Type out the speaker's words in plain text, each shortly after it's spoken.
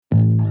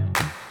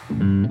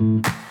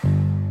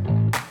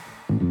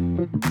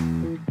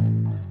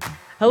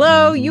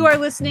Hello, you are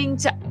listening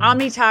to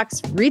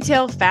OmniTalk's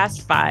Retail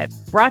Fast 5,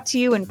 brought to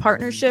you in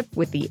partnership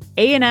with the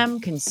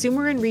A&M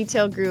Consumer and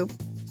Retail Group,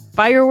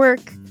 Firework,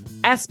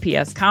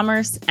 SPS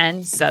Commerce,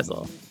 and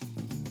Sezzle.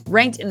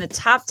 Ranked in the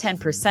top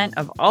 10%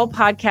 of all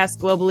podcasts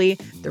globally,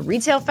 the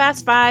Retail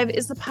Fast 5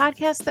 is the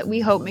podcast that we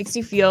hope makes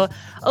you feel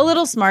a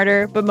little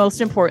smarter, but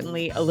most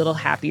importantly, a little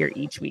happier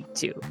each week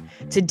too.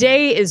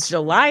 Today is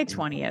July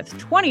 20th,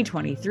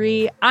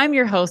 2023. I'm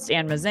your host,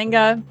 Ann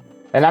Mazinga.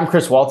 And I'm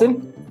Chris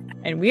Walton.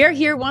 And we are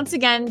here once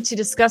again to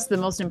discuss the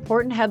most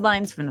important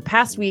headlines from the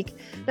past week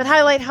that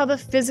highlight how the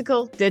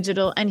physical,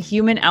 digital, and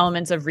human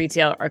elements of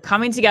retail are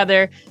coming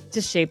together to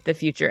shape the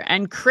future.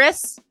 And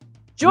Chris,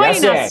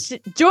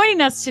 joining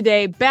us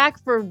today,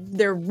 back for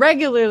their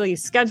regularly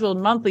scheduled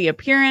monthly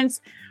appearance,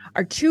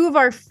 are two of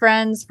our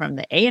friends from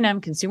the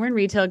A&M Consumer and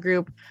Retail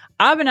Group,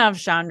 Abhinav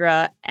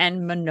Chandra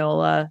and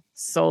Manola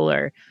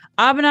Solar.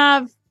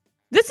 Abhinav,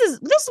 this is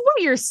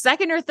what, your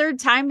second or third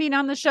time being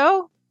on the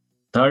show?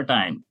 Third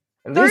time.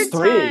 At least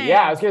three. Time.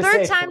 Yeah, I was going to say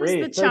Third time's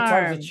three. the charm. Third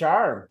time's the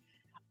charm.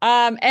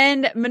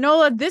 And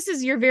Manola, this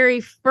is your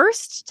very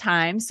first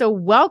time, so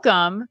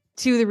welcome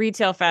to the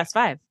Retail Fast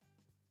 5.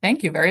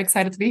 Thank you. Very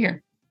excited to be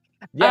here.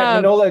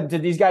 Yeah, Manola,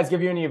 did these guys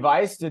give you any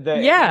advice? Did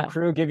the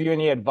crew give you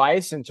any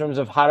advice in terms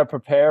of how to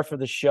prepare for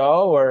the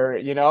show,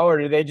 or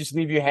did they just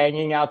leave you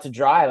hanging out to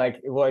dry?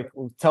 Like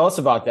tell us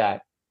about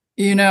that.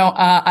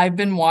 I've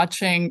been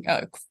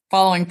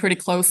following pretty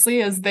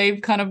closely as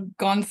they've kind of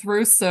gone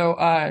through. So,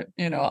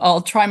 I'll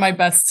try my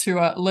best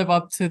to live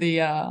up to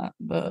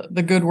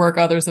the good work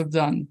others have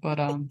done. But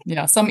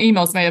some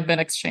emails may have been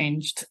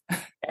exchanged.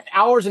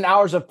 Hours and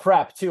hours of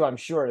prep too, I'm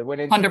sure.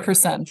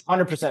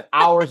 100%.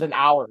 Hours and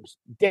hours.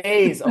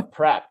 Days of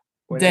prep.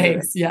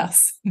 Days,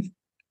 yes.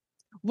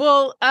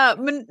 Well,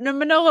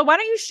 Manola, why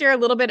don't you share a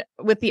little bit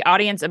with the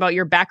audience about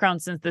your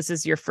background since this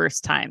is your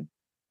first time?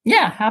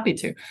 Yeah, happy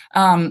to.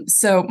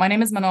 So my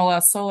name is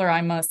Manola Solar.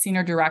 I'm a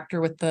senior director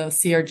with the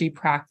CRG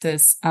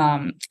practice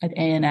at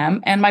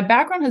A&M. And my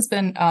background has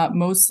been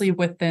mostly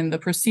within the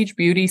prestige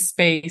beauty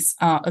space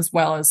as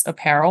well as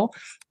apparel.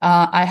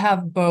 I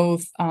have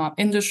both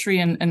industry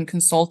and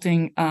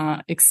consulting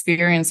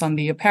experience on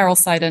the apparel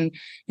side. And,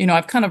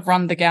 I've kind of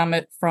run the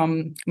gamut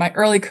from my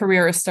early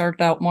career. I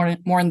started out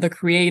more in the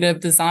creative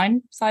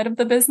design side of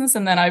the business.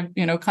 And then I've,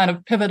 kind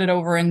of pivoted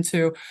over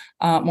into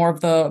more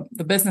of the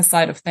business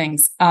side of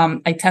things.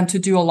 I tend to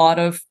do a lot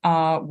of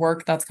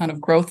work that's kind of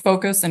growth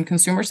focused and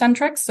consumer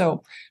centric.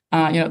 So,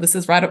 this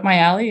is right up my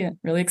alley.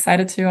 Really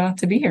excited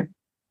to be here.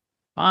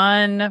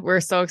 Fun.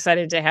 We're so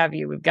excited to have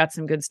you. We've got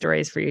some good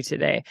stories for you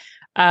today.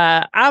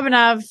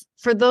 Abhinav,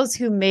 for those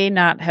who may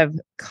not have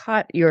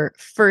caught your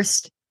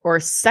first or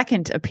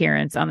second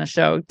appearance on the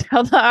show,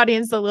 tell the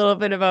audience a little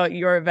bit about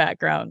your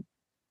background.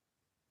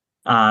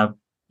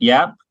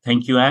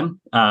 Thank you, Ann.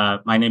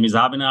 My name is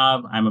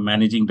Abhinav. I'm a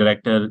managing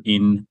director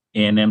in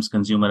A&M's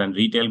Consumer and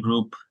Retail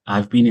Group.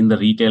 I've been in the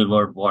retail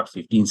world,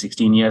 15,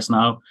 16 years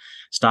now.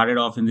 Started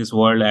off in this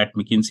world at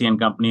McKinsey &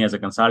 Company as a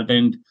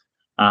consultant.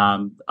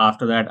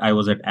 After that, I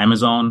was at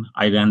Amazon.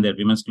 I ran their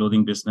women's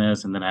clothing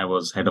business, and then I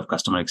was head of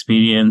customer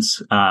experience.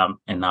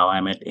 And now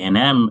I'm at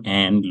A&M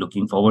and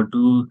looking forward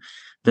to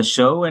the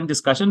show and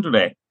discussion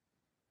today.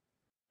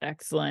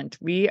 Excellent.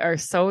 We are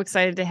so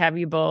excited to have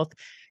you both.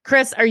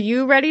 Chris, are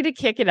you ready to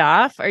kick it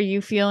off? Are you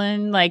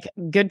feeling like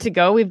good to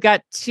go? We've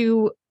got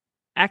two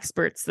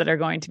experts that are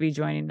going to be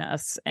joining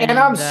us. And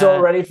I'm so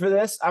ready for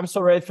this.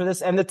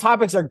 And the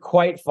topics are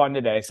quite fun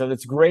today. So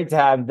it's great to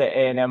have the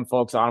A&M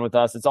folks on with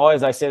us. It's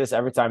always, I say this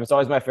every time, it's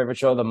always my favorite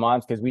show of the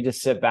month because we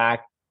just sit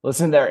back,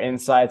 listen to their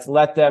insights,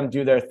 let them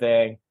do their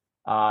thing.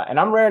 And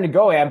I'm ready to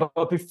go, Ann.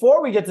 But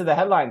before we get to the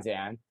headlines,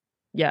 Ann.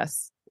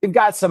 Yes. We've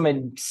got some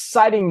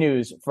exciting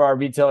news for our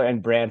retailer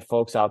and brand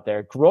folks out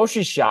there.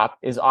 Grocery Shop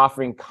is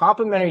offering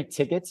complimentary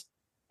tickets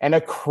and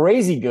a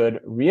crazy good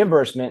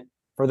reimbursement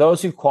for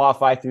those who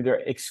qualify through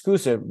their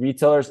exclusive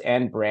retailers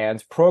and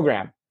brands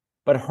program.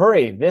 But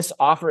hurry, this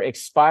offer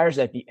expires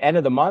at the end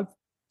of the month,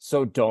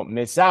 so don't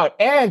miss out.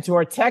 And to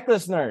our tech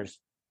listeners,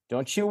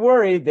 don't you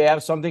worry, they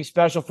have something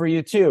special for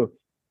you too.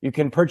 You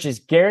can purchase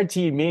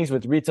guaranteed meetings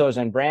with retailers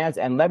and brands,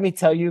 and let me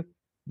tell you,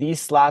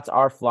 these slots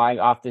are flying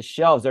off the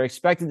shelves. They're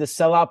expected to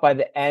sell out by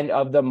the end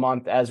of the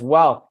month as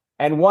well.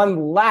 And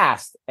one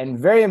last and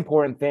very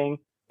important thing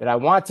that I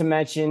want to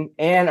mention,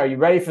 Ann, are you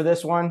ready for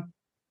this one?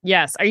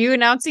 Yes. Are you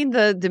announcing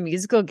the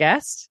musical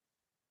guest?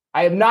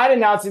 I am not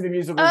announcing the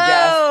musical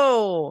guest.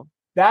 Oh,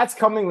 that's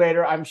coming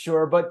later, I'm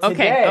sure. But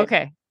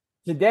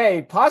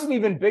today, possibly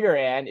even bigger,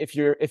 Ann, if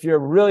you're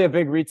really a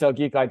big retail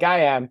geek like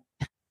I am,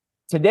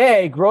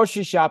 today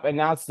Grocery Shop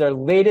announced their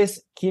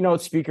latest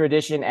keynote speaker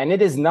edition, and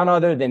it is none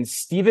other than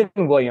Stephen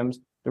Williams,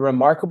 the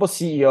remarkable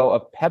CEO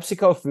of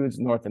PepsiCo Foods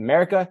North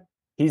America.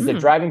 He's the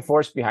driving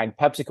force behind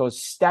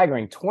PepsiCo's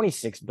staggering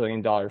 $26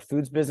 billion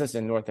foods business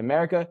in North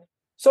America.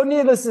 So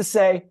needless to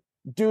say,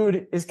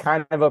 dude is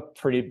kind of a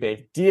pretty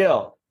big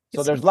deal.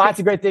 So there's lots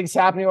of great things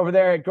happening over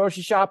there at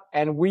Grocery Shop,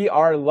 and we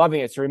are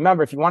loving it. So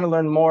remember, if you want to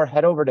learn more,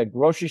 head over to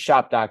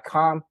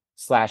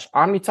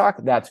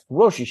groceryshop.com/OmniTalk. That's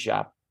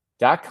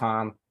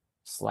groceryshop.com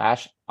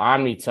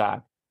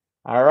Schnucks.com/OmniTalk.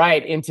 All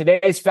right. In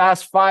today's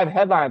Fast Five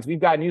headlines, we've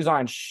got news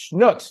on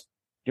Schnucks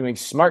doing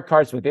smart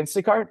carts with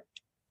Instacart,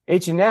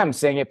 H&M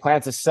saying it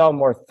plans to sell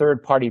more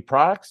third-party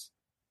products,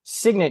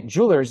 Signet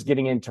Jewelers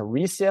getting into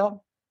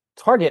resale,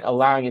 Target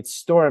allowing its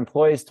store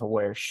employees to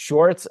wear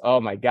shorts.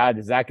 Oh my God,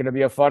 is that going to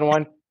be a fun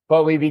one?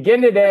 But we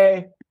begin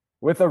today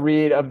with a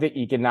read of the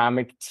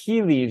economic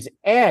tea leaves.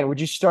 Anne,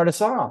 would you start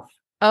us off?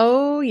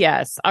 Oh,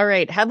 yes. All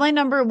right. Headline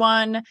number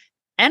one,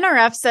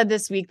 NRF said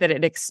this week that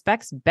it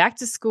expects back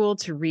to school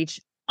to reach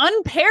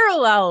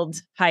unparalleled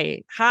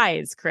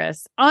highs,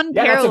 Chris. Unparalleled.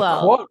 Yeah, that's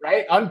a quote,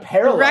 right?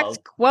 Unparalleled.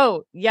 Direct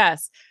quote.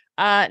 Yes.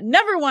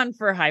 Never one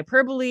for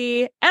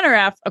hyperbole.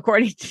 NRF,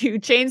 according to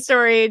Chain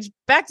Storage,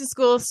 back to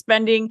school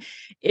spending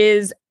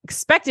is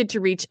expected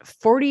to reach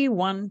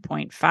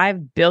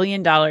 $41.5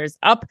 billion,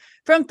 up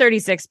from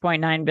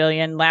 $36.9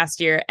 billion last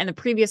year and the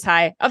previous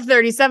high of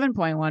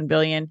 $37.1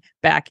 billion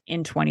back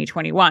in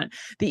 2021.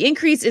 The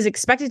increase is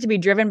expected to be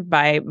driven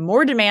by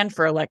more demand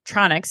for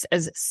electronics,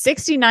 as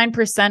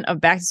 69% of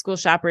back to school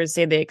shoppers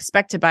say they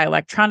expect to buy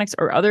electronics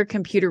or other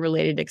computer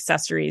related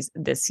accessories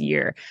this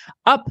year,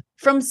 up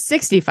from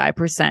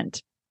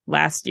 65%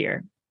 last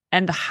year,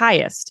 and the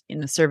highest in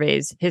the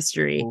survey's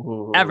history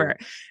ever.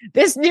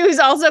 This news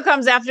also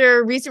comes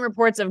after recent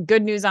reports of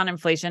good news on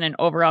inflation and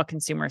overall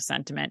consumer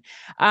sentiment.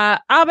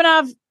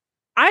 Abhinav,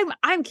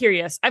 I'm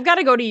curious. I've got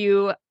to go to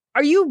you.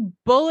 Are you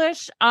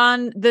bullish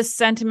on this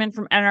sentiment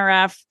from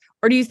NRF,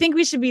 or do you think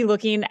we should be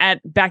looking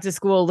at back to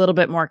school a little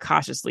bit more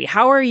cautiously?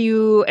 How are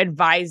you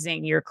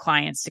advising your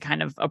clients to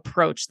kind of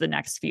approach the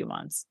next few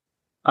months?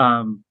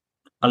 A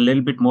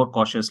little bit more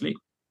cautiously.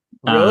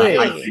 Really?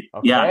 Okay,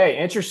 yeah.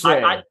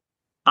 Interesting.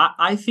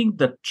 I think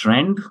the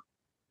trend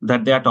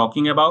that they are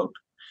talking about,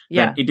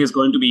 that it is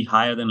going to be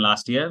higher than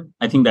last year,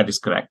 I think that is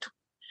correct.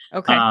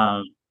 Okay.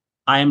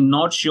 I am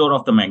not sure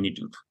of the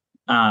magnitude,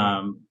 or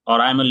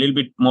I'm a little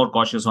bit more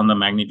cautious on the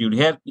magnitude.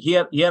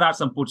 Here are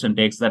some puts and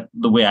takes that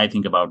the way I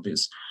think about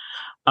this.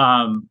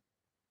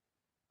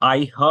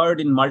 I heard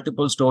in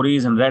multiple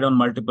stories and read on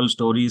multiple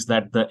stories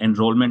that the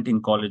enrollment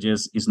in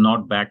colleges is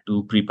not back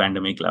to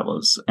pre-pandemic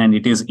levels, and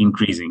it is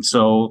increasing.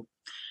 So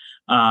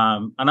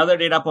another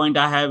data point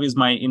I have is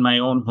in my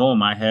own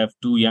home, I have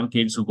two young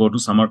kids who go to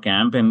summer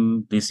camp,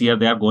 and this year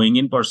they are going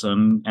in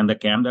person, and the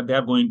camp that they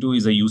are going to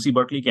is a UC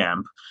Berkeley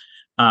camp.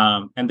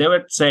 And they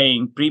were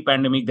saying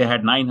pre-pandemic, they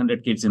had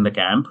 900 kids in the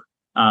camp.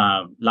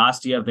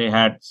 Last year they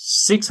had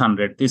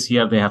 600. This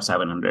year they have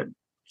 700. Okay.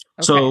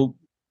 So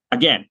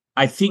again,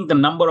 I think the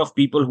number of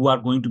people who are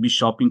going to be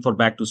shopping for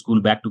back to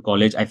school, back to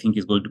college, I think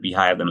is going to be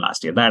higher than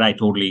last year. That I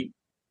totally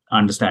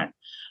understand.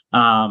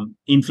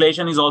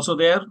 Inflation is also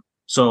there.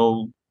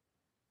 So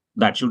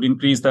that should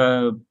increase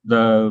the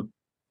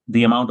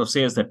amount of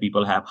sales that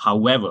people have.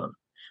 However,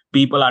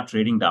 people are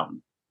trading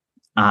down.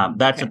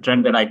 That's a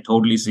trend that I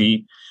totally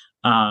see.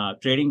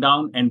 Trading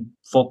down and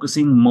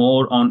focusing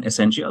more on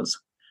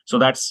essentials. So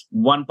that's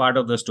one part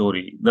of the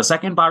story. The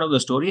second part of the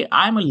story,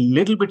 I'm a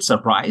little bit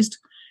surprised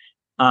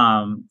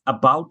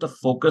about the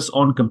focus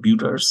on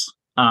computers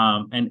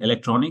and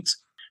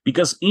electronics,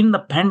 because in the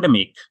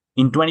pandemic,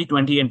 in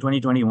 2020 and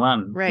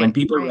 2021, when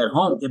people were at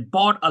home, they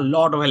bought a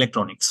lot of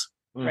electronics.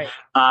 Right.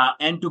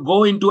 And to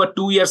go into a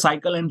 2-year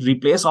cycle and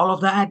replace all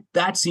of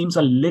that seems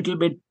a little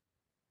bit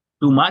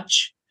too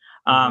much.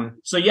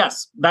 So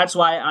yes, that's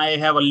why I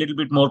have a little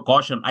bit more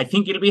caution. I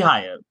think it'll be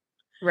higher.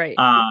 Right.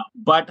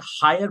 But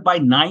higher by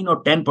 9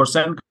 or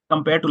 10%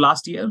 compared to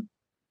last year,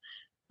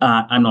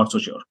 I'm not so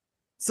sure.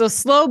 So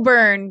slow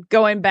burn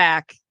going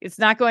back. It's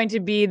not going to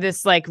be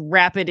this like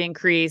rapid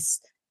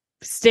increase.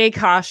 Stay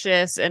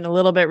cautious and a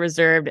little bit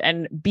reserved,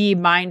 and be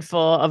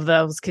mindful of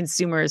those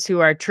consumers who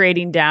are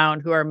trading down,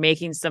 who are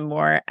making some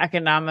more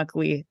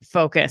economically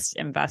focused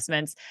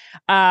investments.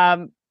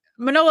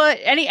 Manola,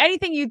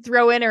 anything you'd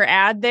throw in or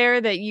add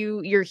there that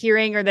you're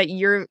hearing or that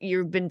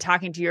you've been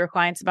talking to your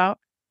clients about?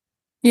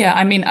 Yeah,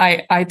 I mean,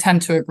 I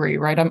tend to agree,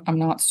 right? I'm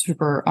not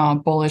super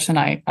bullish, and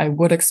I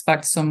would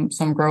expect some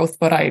growth,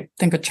 but I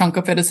think a chunk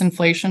of it is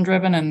inflation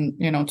driven,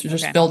 and to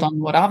just build on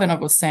what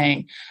Abhinav was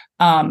saying.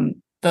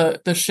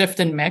 The shift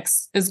in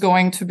mix is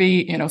going to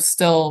be,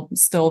 still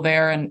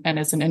there and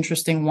is an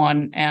interesting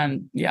one.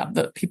 And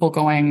the people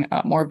going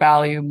more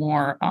value,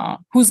 more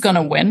who's going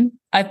to win,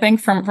 I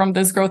think from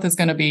this growth is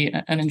going to be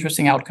an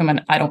interesting outcome.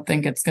 And I don't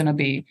think it's not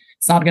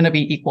going to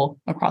be equal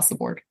across the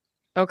board.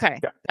 Okay.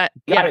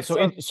 Got it.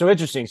 So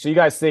interesting. So you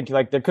guys think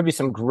like there could be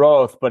some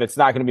growth, but it's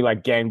not going to be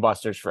like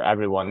gangbusters for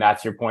everyone.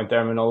 That's your point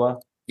there, Manola?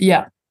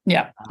 Yeah.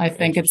 I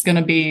think it's going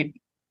to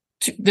be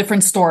two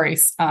different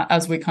stories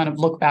as we kind of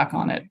look back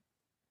on it.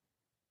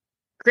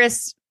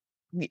 Chris,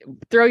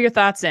 throw your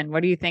thoughts in.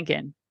 What are you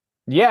thinking?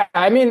 Yeah,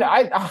 I mean,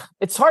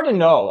 it's hard to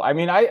know. I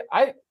mean,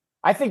 I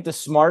think the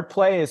smart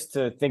play is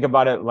to think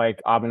about it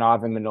like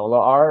Abhinav and Manola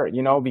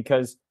are,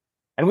 because,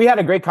 and we had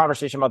a great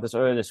conversation about this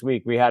earlier this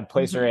week. We had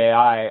Placer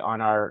AI on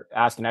our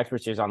Ask an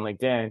Expert series on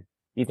LinkedIn,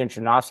 Ethan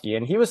Chernovsky,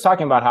 and he was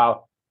talking about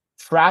how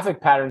traffic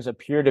patterns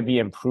appear to be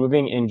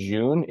improving in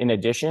June, in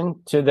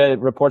addition to the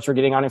reports we're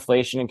getting on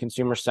inflation and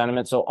consumer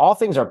sentiment. So all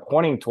things are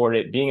pointing toward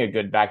it being a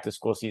good back to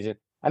school season.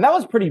 And that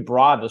was pretty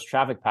broad, those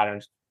traffic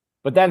patterns.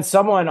 But then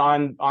someone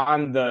on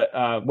the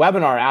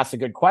webinar asked a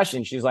good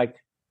question. She's like,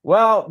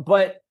 well,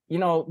 but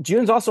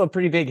June's also a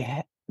pretty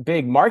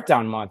big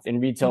markdown month in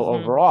retail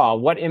overall.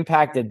 What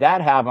impact did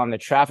that have on the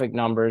traffic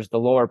numbers, the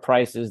lower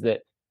prices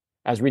that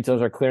as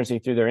retailers are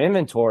clearancing through their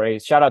inventory?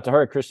 Shout out to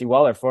her, Christy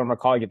Weller, former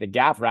colleague at the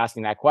Gap, for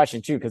asking that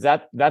question too, because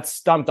that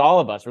stumped all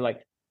of us. We're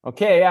like,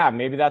 okay, yeah,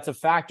 maybe that's a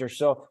factor.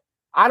 So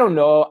I don't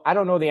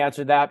know the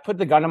answer to that. Put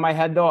the gun to my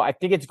head though. I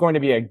think it's going to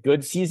be a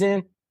good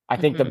season. I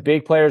think the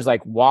big players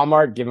like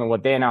Walmart, given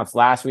what they announced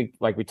last week,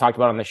 like we talked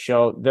about on the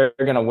show, they're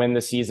going to win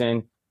the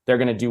season. They're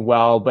going to do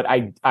well. But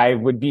I'm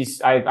kind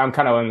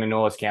of in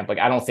Manola's camp. Like,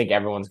 I don't think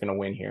everyone's going to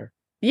win here.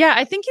 Yeah,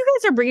 I think you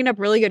guys are bringing up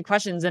really good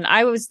questions. And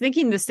I was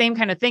thinking the same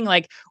kind of thing,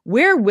 like,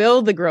 where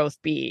will the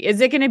growth be? Is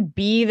it going to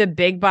be the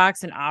big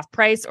box and off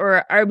price?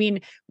 Or, I mean,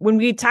 when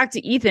we talked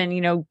to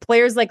Ethan,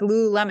 players like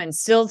Lululemon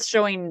still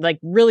showing like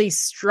really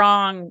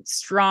strong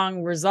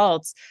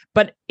results.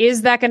 But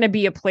is that going to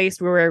be a place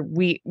where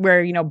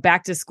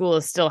back to school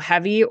is still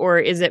heavy, or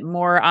is it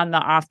more on the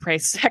off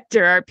price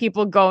sector? Are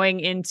people going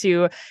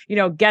into,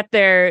 get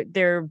their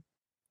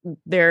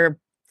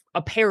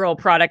apparel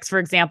products, for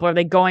example? Are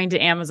they going to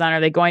Amazon? Are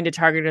they going to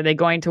Target? Are they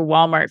going to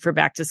Walmart for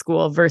back to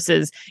school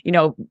versus,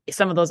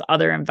 some of those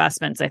other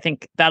investments? I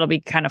think that'll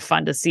be kind of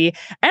fun to see.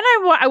 And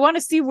I want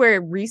to see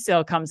where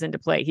resale comes into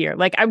play here.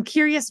 Like, I'm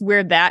curious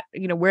where that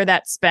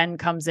spend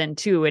comes in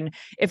too. And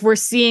if we're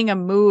seeing a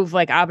move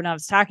like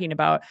Abhinav's talking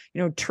about,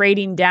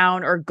 trading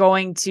down or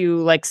going to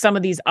like some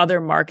of these other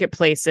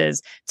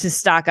marketplaces to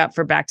stock up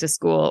for back to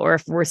school, or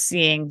if we're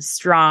seeing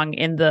strong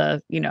in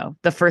the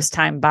first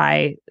time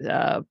buy,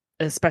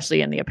 especially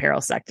in the apparel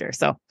sector.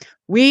 So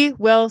we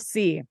will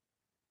see.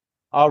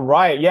 All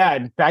right. Yeah.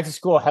 Back to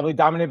school, heavily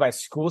dominated by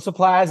school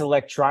supplies,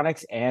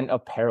 electronics, and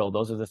apparel.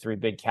 Those are the three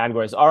big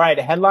categories. All right.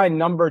 Headline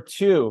number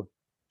 2,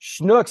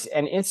 Schnucks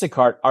and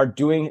Instacart are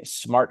doing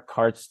smart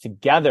carts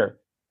together.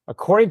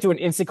 According to an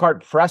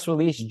Instacart press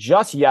release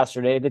just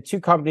yesterday, the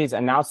two companies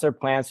announced their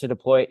plans to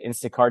deploy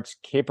Instacart's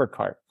Caper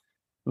Cart.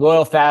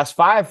 Loyal Fast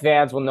 5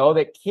 fans will know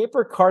that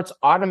Caper Carts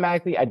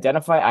automatically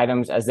identify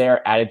items as they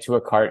are added to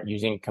a cart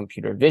using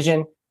computer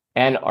vision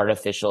and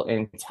artificial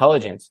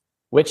intelligence,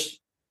 which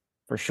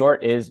for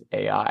short is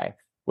AI,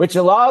 which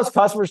allows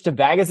customers to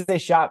bag as they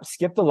shop,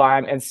 skip the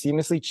line, and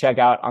seamlessly check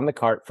out on the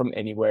cart from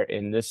anywhere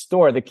in the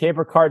store. The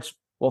Caper Carts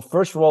will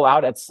first roll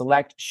out at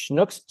select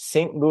Schnucks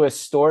St. Louis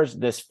stores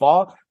this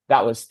fall.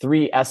 That was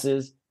 4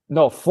 S's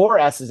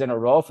in a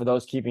row for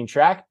those keeping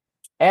track.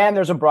 And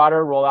there's a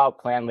broader rollout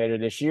plan later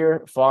this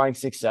year following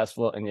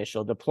successful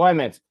initial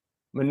deployments.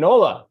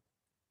 Manola,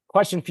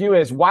 question for you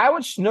is, why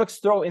would Schnucks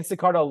throw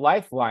Instacart a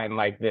lifeline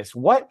like this?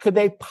 What could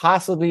they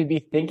possibly be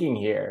thinking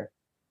here?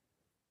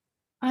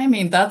 I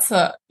mean, that's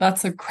a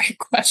great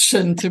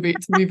question, to be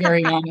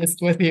very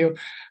honest with you.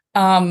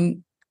 I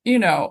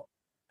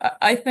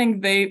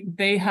think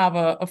they have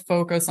a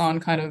focus on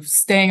kind of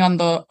staying on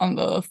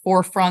the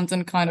forefront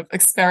and kind of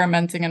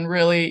experimenting and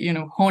really,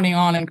 honing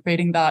on and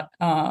creating that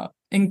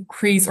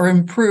increase or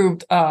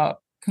improved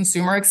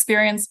consumer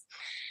experience.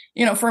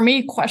 For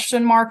me,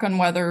 question mark on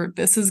whether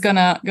this is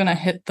gonna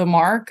hit the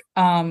mark.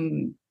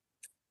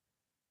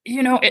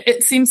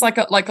 It seems like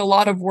a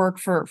lot of work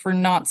for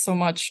not so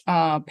much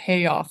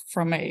payoff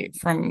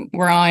from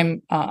where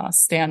I'm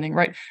standing,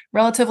 right?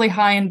 Relatively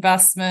high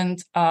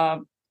investment,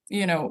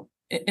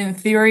 in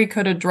theory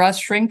could address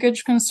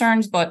shrinkage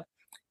concerns, but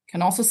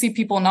can also see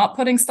people not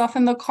putting stuff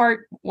in the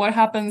cart. What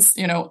happens,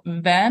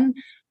 then?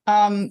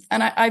 And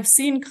I've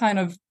seen kind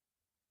of,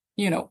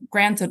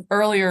 granted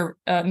earlier,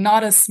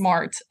 not as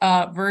smart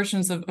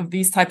versions of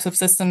these types of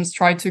systems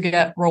try to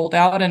get rolled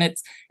out, and it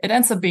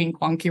ends up being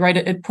clunky, right?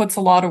 It puts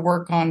a lot of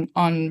work on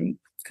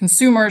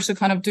consumers to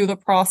kind of do the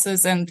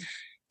process, and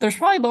there's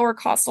probably lower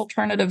cost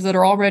alternatives that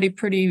are already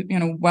pretty,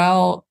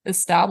 well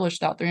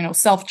established out there.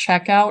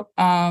 Self-checkout,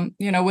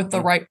 with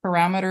the right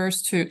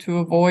parameters to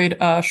avoid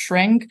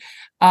shrink,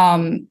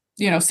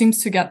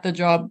 seems to get the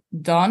job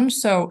done.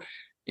 So,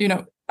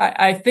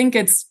 I think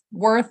it's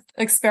worth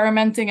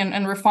experimenting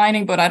and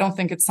refining, but I don't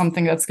think it's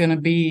something that's going to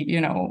be,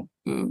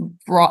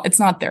 it's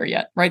not there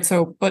yet, right?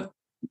 So, but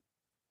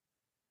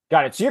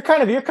got it. So you're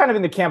kind of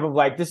in the camp of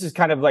like, this is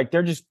kind of like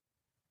they're just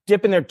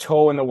dipping their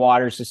toe in the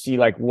waters to see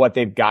like what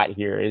they've got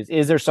here.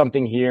 Is there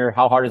something here?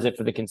 How hard is it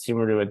for the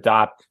consumer to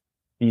adopt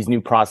these new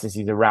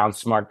processes around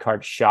smart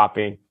cart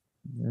shopping?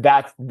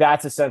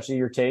 That's essentially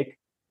your take.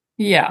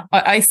 Yeah,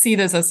 I see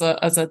this as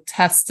a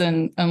test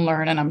and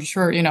learn, and I'm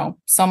sure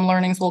some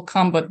learnings will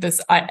come, but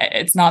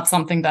it's not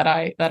something that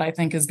I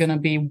think is going to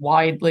be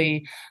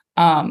widely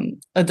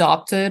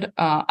adopted.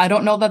 I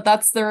don't know that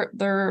that's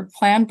their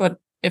plan, but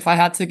if I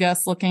had to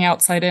guess, looking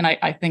outside in,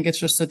 I think it's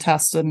just a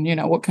test, and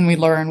what can we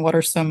learn? What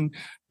are some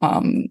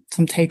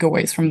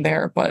takeaways from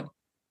there? But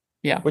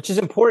yeah, which is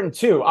important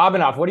too.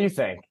 Abhinav, what do you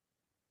think?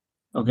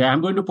 Okay,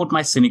 I'm going to put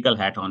my cynical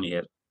hat on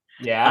here.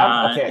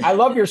 Yeah. Okay. I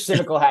love your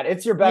cynical hat.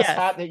 It's your best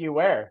hat that you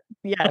wear.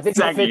 Yes. I think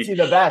it fits you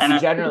the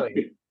best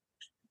generally.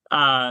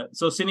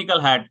 So cynical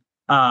hat.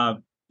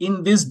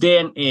 In this day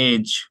and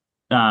age,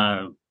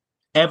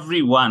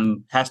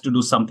 everyone has to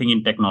do something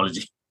in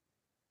technology.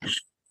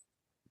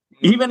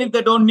 Even if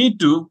they don't need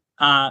to,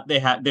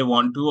 they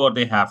want to or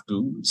they have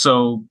to.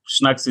 So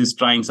Schnucks is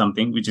trying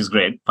something, which is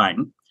great.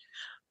 Fine.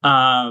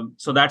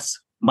 So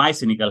that's my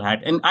cynical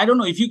hat. And I don't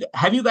know if you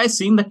guys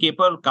seen the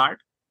Caper card?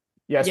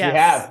 Yes, we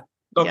have.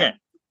 Okay. Yeah.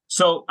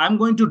 So I'm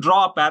going to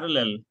draw a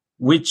parallel,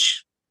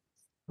 which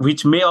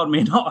may or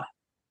may not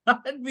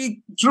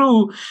be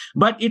true,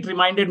 but it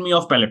reminded me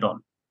of Peloton.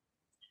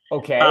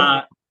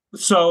 Okay.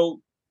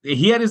 So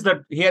here is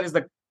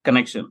the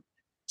connection.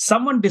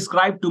 Someone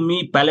described to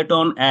me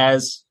Peloton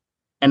as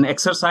an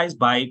exercise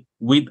bike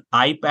with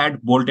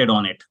iPad bolted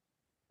on it.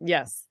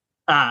 Yes.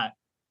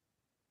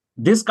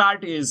 This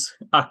cart is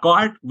a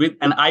cart with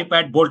an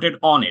iPad bolted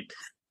on it.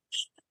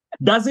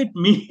 Does it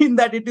mean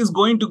that it is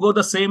going to go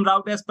the same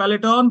route as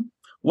Peloton?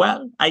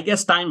 Well, I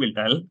guess time will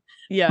tell.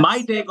 Yes.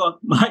 My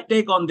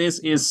take on this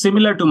is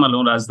similar to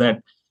Manola's,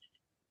 that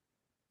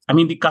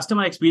the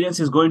customer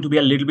experience is going to be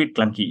a little bit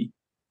clunky.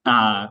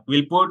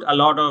 We'll put a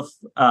lot of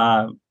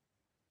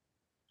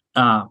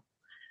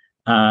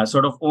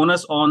sort of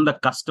onus on the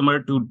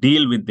customer to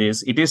deal with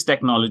this. It is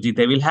technology.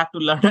 They will have to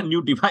learn a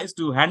new device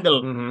to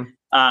handle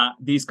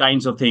these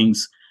kinds of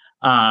things.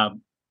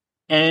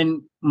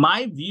 And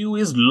my view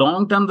is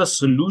long-term, the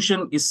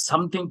solution is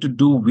something to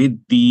do with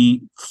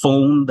the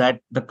phone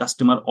that the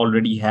customer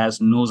already has,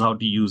 knows how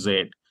to use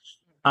it.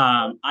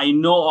 I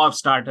know of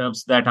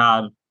startups that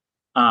are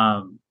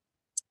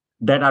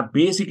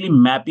basically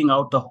mapping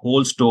out the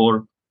whole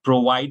store,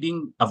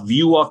 providing a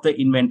view of the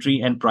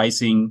inventory and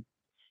pricing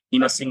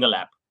in a single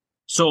app.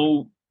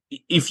 So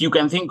if you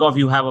can think of,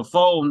 you have a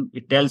phone,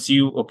 it tells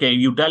you, okay,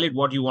 you tell it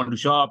what you want to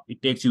shop,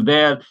 it takes you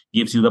there,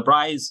 gives you the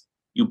price,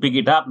 you pick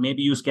it up,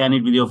 maybe you scan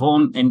it with your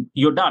phone, and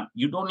you're done.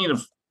 You don't need a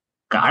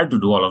card to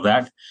do all of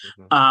that.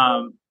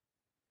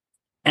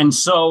 And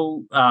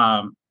so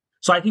I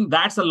think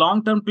that's a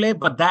long-term play,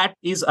 but that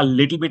is a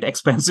little bit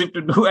expensive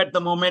to do at the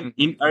moment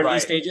in early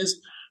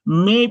stages.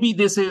 Maybe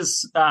this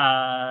is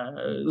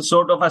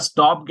sort of a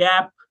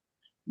stopgap,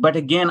 but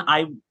again,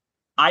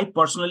 I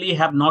personally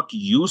have not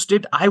used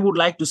it. I would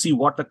like to see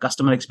what the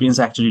customer experience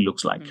actually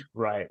looks like.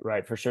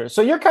 Right, for sure.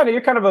 So you're kind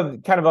of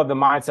of the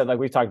mindset like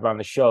we talked about on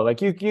the show.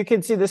 Like you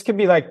can see this could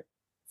be like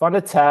fun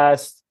to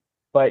test,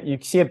 but you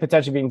see it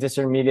potentially being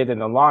disintermediated in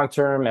the long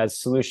term as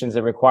solutions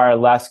that require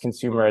less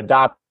consumer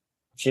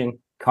adoption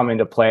come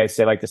into play.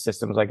 Say like the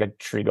systems like a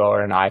Trigo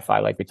or an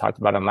iFi, like we talked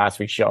about on last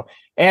week's show.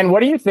 And what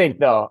do you think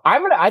though?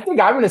 I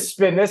think I'm gonna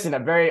spin this in a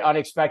very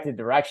unexpected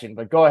direction.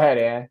 But go ahead,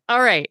 Ann.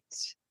 All right,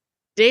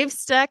 Dave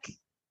Steck.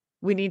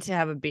 We need to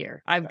have a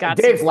beer. I've got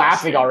Dave's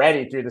laughing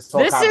already through this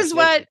whole conversation. This is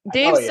what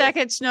Dave Steck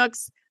at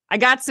Schnucks. I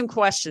got some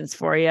questions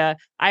for you.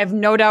 I have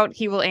no doubt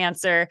he will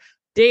answer.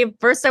 Dave,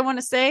 first I want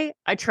to say,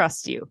 I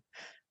trust you.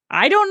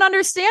 I don't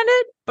understand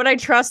it, but I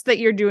trust that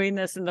you're doing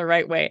this in the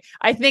right way.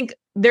 I think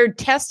they're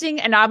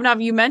testing, and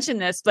Abhinav, you mentioned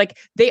this, like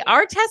they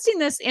are testing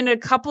this in a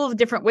couple of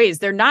different ways.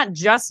 They're not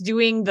just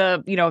doing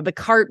the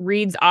cart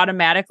reads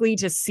automatically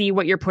to see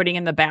what you're putting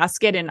in the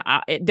basket. And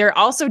they're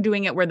also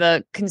doing it where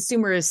the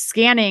consumer is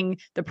scanning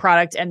the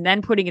product and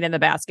then putting it in the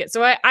basket.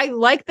 So I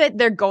like that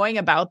they're going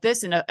about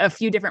this in a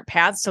few different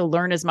paths to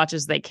learn as much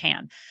as they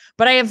can.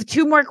 But I have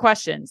two more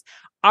questions.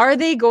 Are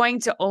they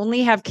going to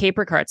only have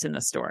caper carts in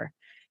the store?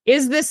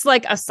 Is this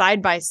like a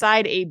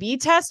side-by-side A/B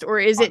test, or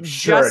is it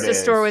just a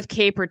store with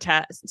caper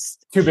tests?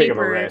 Too big of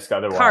a risk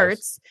otherwise.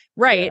 Carts,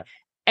 right? Yeah.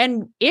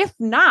 And if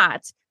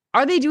not,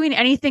 are they doing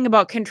anything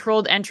about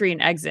controlled entry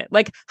and exit?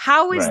 Like,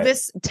 how is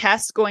this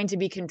test going to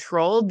be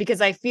controlled?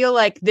 Because I feel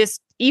like this,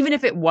 even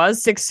if it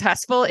was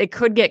successful, it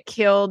could get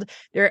killed.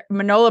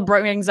 Manola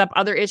brings up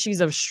other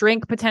issues of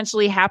shrink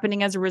potentially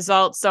happening as a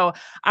result. So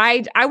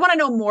I want to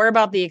know more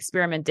about the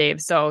experiment,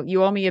 Dave. So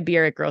you owe me a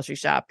beer at grocery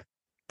shop.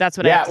 That's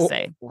what I have to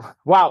say.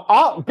 Wow.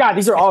 Oh God,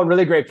 these are all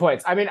really great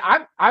points. I mean,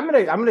 I'm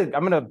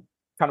gonna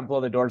kind of blow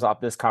the doors off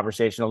this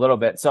conversation a little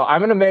bit. So I'm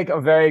gonna make a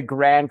very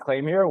grand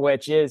claim here,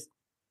 which is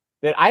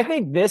that I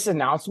think this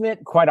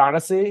announcement, quite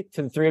honestly,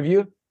 to the three of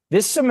you,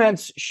 this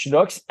cements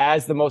Schnucks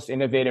as the most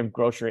innovative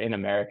grocer in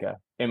America,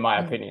 in my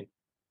opinion.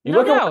 You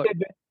look at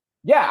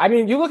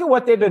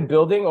what they've been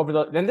building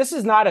and this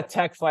is not a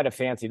tech flight of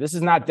fancy. This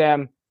is not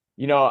them.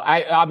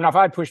 If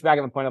I'd push back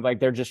on the point of like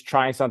they're just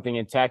trying something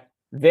in tech.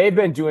 They've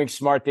been doing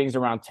smart things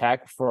around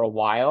tech for a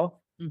while,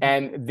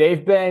 and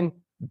they've been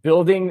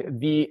building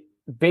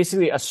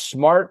basically a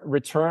smart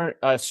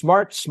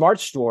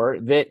store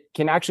that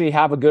can actually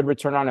have a good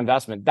return on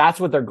investment. That's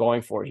what they're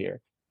going for here.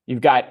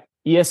 You've got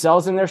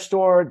ESLs in their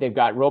store. They've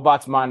got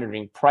robots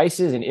monitoring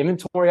prices and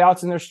inventory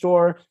outs in their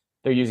store.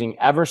 They're using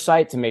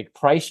Eversight to make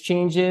price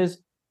changes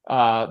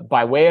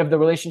by way of the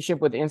relationship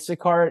with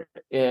Instacart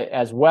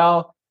as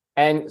well.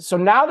 And so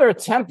now they're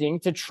attempting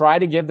to try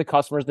to give the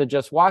customers the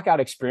just walkout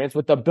experience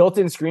with the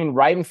built-in screen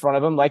right in front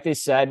of them. Like they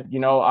said,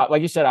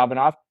 like you said,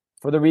 Abhinav,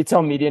 for the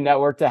retail media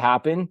network to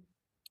happen.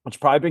 which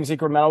probably brings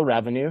incremental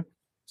revenue.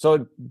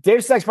 So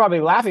Dave Steck's probably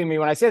laughing at me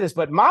when I say this,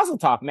 but mazel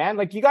tov, man.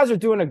 Like, you guys are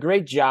doing a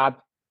great job.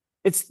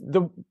 It's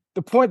the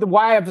point,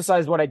 why I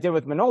emphasized what I did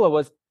with Manola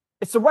was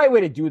it's the right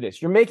way to do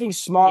this. You're making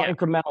small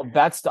incremental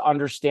bets to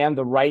understand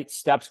the right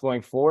steps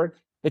going forward.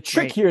 The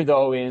trick here,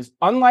 though, is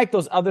unlike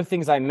those other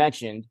things I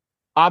mentioned,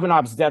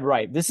 Abhinav's dead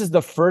right. This is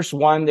the first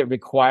one that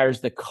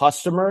requires the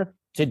customer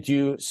to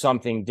do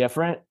something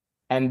different.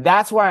 And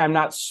that's why I'm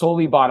not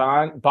solely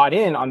bought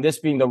in on this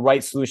being the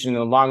right solution in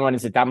the long run.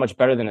 Is it that much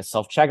better than a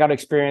self-checkout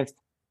experience?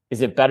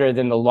 Is it better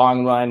than the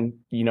long run,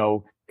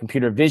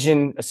 computer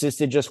vision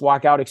assisted just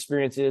walkout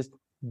experiences?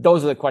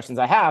 Those are the questions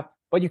I have,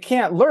 but you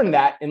can't learn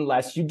that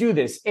unless you do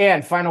this.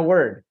 And final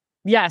word.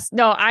 Yes,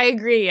 no, I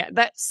agree.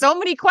 That so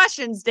many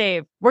questions,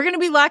 Dave. We're going to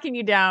be locking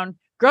you down.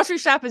 Grocery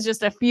Shop is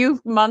just a few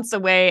months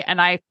away,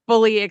 and I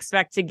fully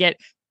expect to get.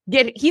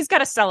 He's got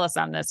to sell us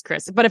on this,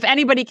 Chris. But if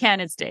anybody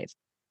can, it's Dave.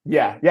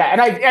 Yeah.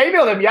 And I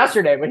emailed him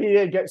yesterday,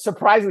 but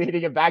surprisingly, he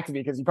didn't get back to me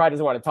because he probably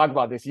doesn't want to talk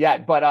about this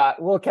yet.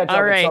 But we'll catch up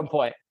at some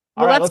point.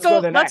 Well,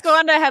 let's go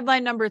on to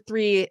headline number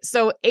 3.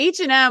 So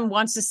H&M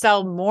wants to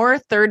sell more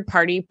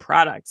third-party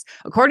products.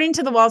 According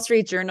to the Wall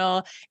Street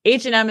Journal,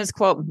 H&M is,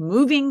 quote,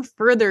 moving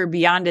further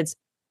beyond its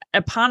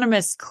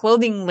eponymous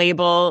clothing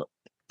label,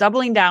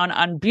 doubling down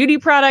on beauty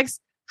products,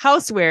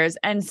 housewares,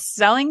 and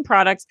selling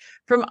products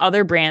from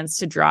other brands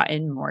to draw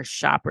in more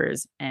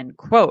shoppers, end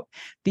quote.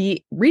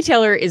 The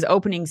retailer is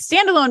opening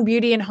standalone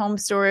beauty and home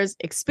stores,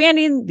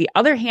 expanding the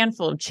other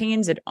handful of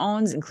chains it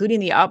owns, including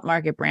the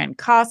upmarket brand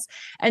COS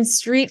and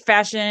street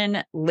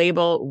fashion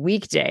label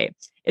Weekday.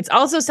 It's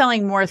also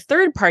selling more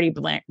third-party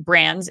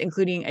brands,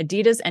 including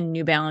Adidas and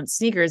New Balance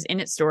sneakers in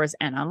its stores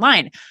and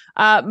online.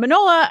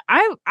 Manola,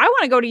 I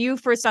want to go to you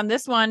first on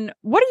this one.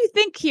 What do you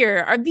think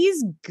here? Are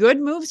these good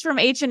moves from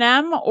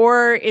H&M,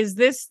 or is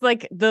this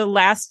like the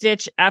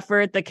last-ditch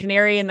effort, the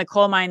canary in the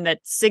coal mine that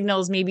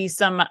signals maybe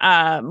some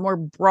more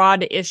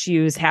broad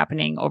issues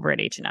happening over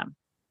at H&M?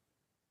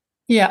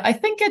 Yeah, I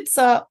think it's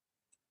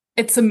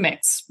a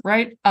mix,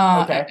 right?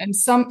 Okay. And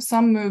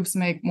some moves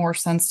make more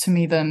sense to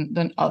me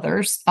than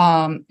others.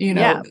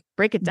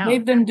 Break it down.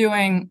 They've been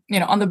doing,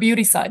 on the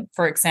beauty side,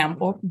 for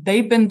example,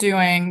 they've been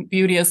doing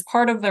beauty as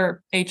part of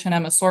their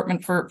H&M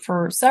assortment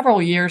for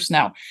several years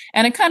now.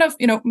 And it kind of,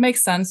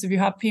 makes sense if you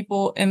have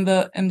people in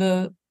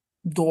the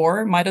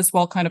door, might as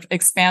well kind of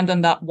expand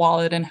on that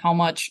wallet and how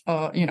much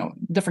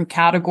different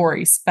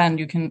categories spend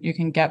you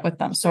can get with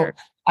them. So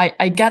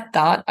I get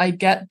that. I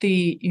get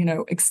the,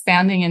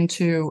 expanding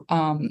into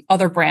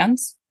other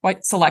brands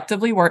quite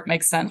selectively where it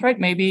makes sense, right?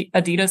 Maybe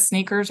Adidas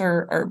sneakers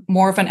are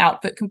more of an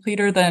outfit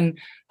completer than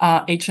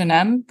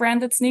H&M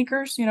branded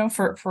sneakers,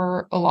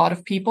 for a lot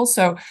of people.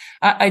 So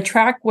I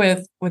track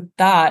with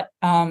that.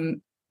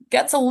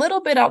 Gets a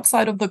little bit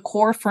outside of the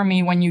core for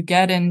me when you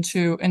get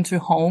into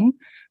home.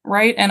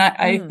 Right. And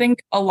I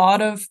think a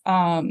lot of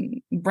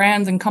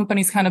brands and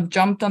companies kind of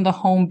jumped on the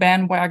home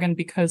bandwagon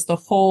because the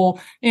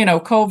whole,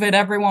 COVID,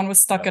 everyone was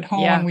stuck at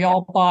home and we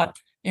all bought,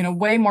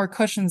 way more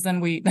cushions than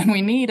we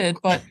needed.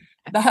 But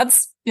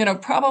that's,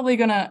 probably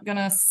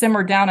gonna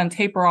simmer down and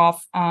taper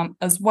off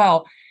as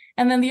well.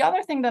 And then the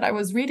other thing that I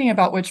was reading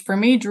about, which for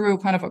me drew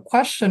kind of a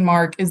question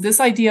mark, is this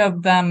idea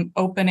of them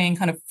opening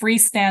kind of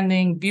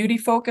freestanding beauty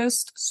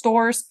focused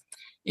stores.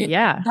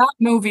 That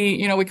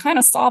movie, we kind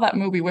of saw that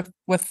movie with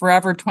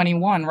Forever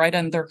 21, right?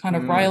 And they're kind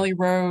of Riley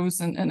Rose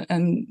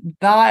and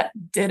that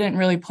didn't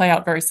really play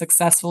out very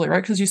successfully,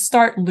 right? Because you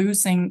start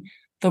losing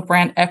the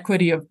brand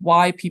equity of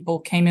why people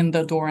came in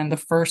the door in the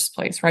first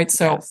place, right?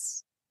 So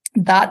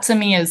that to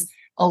me is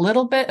a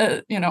little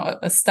bit,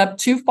 a step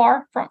too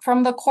far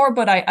from the core,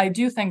 but I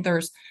do think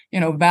there's,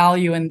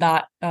 value in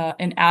that,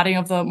 in adding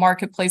of the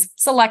marketplace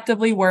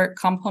selectively where it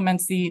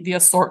complements the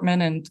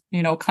assortment and,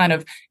 kind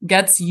of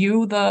gets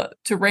you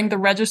to ring the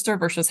register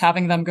versus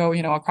having them go,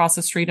 across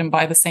the street and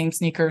buy the same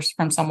sneakers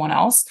from someone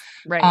else.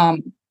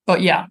 Right.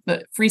 But yeah,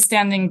 the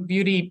freestanding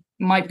beauty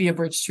might be a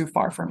bridge too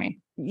far for me.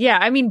 Yeah,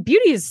 I mean,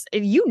 beauty is,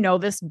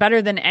 this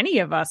better than any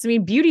of us. I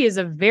mean, beauty is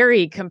a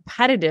very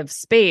competitive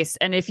space.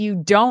 And if you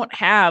don't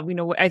have,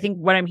 I think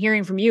what I'm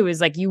hearing from you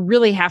is like, you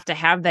really have to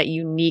have that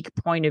unique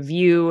point of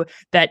view,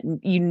 that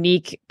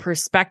unique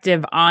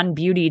perspective on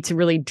beauty to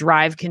really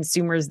drive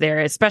consumers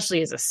there,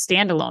 especially as a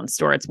standalone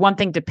store. It's one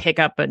thing to pick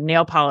up a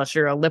nail polish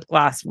or a lip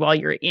gloss while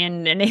you're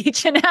in an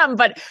H&M,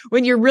 but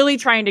when you're really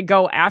trying to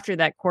go after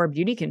that core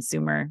beauty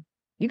consumer,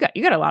 you got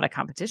a lot of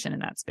competition in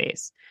that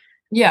space.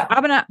 Yeah.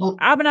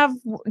 Abhinav,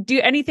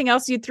 do anything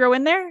else you'd throw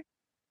in there?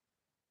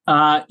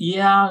 I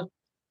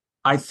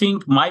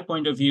think my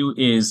point of view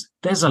is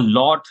there's a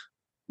lot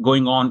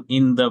going on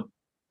in the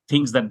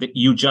things that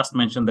you just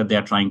mentioned that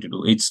they're trying to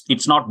do.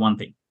 It's not one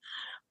thing.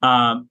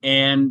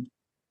 And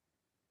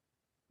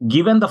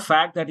given the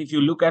fact that if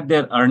you look at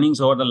their earnings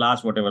over the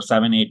last,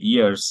 7-8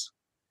 years,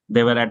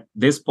 they were at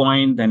this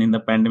point, then in the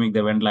pandemic,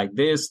 they went like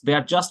this. They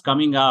are just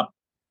coming up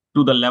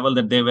to the level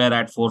that they were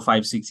at 4,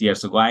 5, 6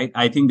 years ago.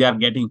 I think they are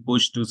getting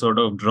pushed to sort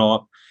of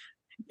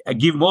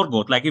give more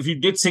growth. Like if you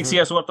did 6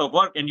 years worth of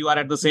work and you are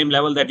at the same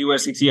level that you were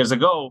 6 years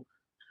ago,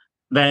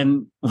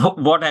 then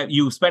what have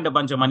you spent a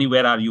bunch of money?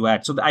 Where are you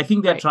at? So I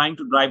think they're trying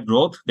to drive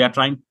growth. They're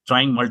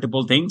trying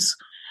multiple things.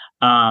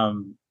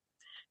 And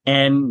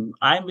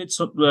I'm with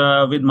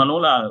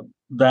Manola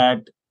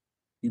that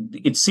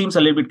it seems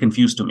a little bit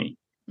confused to me.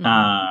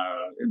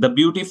 The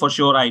beauty, for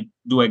sure, I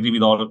do agree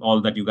with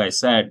all that you guys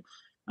said.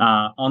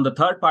 On the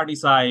third party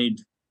side,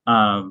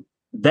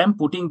 them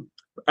putting,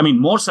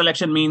 more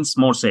selection means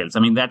more sales.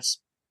 That's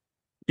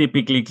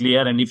typically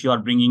clear. And if you are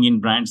bringing in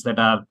brands that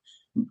are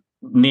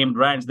name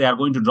brands, they are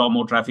going to draw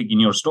more traffic in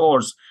your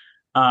stores.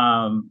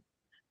 I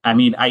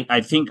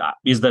think,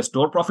 is the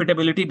store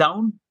profitability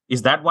down?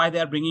 Is that why they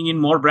are bringing in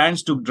more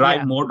brands to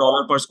drive more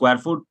dollar per square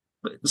foot?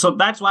 So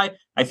that's why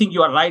I think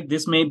you are right.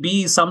 This may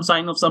be some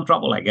sign of some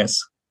trouble, I guess.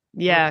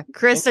 Yeah.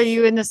 Chris, are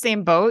you in the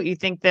same boat? You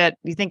think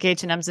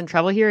H&M's in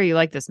trouble here, or you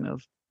like this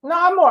move? No,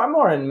 I'm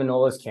more in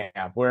Manola's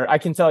camp, where I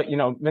can tell, I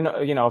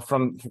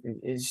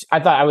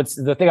thought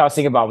the thing I was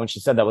thinking about when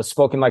she said that was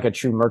spoken like a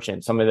true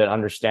merchant, somebody that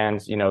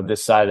understands,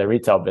 this side of the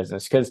retail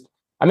business. Because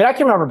I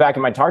can remember back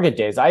in my Target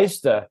days, I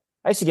used to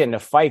get into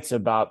fights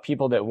about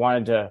people that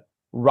wanted to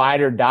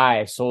ride or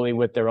die solely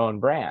with their own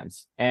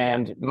brands.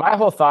 And my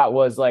whole thought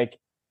was like,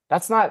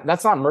 that's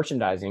not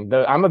merchandising.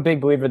 I'm a big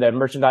believer that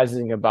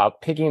merchandising is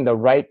about picking the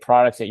right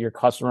products that your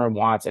customer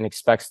wants and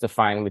expects to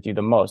find with you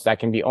the most. That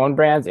can be own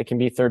brands. It can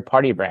be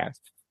third-party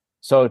brands.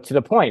 So to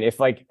the point,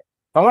 if I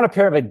want a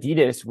pair of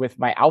Adidas with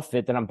my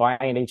outfit that I'm buying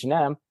at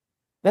H&M,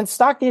 then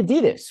stock the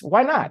Adidas.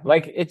 Why not?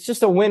 It's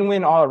just a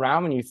win-win all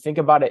around when you think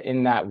about it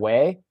in that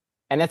way.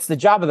 And it's the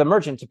job of the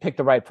merchant to pick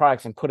the right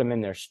products and put them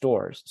in their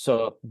stores.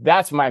 So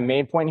that's my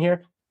main point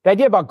here. The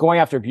idea about going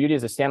after beauty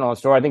as a standalone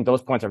store, I think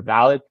those points are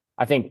valid.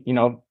 I think,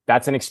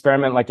 that's an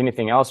experiment like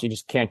anything else. You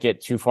just can't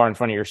get too far in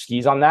front of your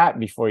skis on that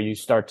before you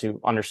start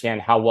to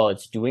understand how well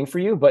it's doing for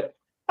you. But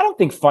I don't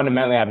think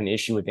fundamentally I have an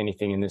issue with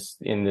anything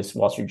in this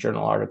Wall Street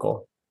Journal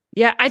article.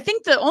 Yeah, I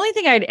think the only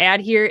thing I'd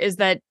add here is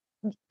that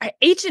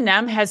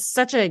H&M has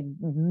such a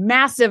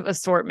massive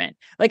assortment.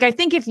 I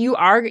think if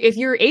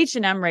you're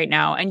H&M right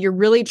now and you're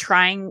really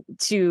trying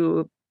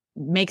to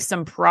make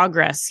some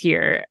progress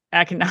here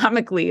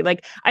economically,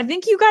 I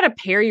think you got to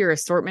pare your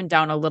assortment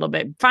down a little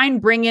bit.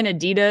 Bring in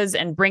Adidas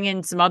and bring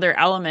in some other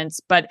elements,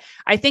 but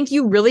I think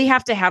you really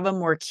have to have a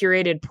more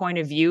curated point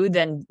of view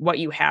than what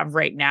you have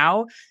right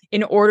now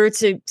in order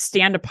to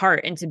stand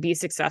apart and to be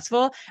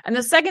successful. And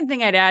the second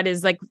thing I'd add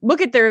is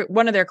look at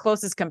one of their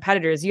closest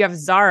competitors. You have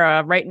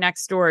Zara right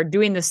next door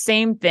doing the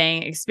same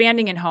thing,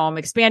 expanding in home,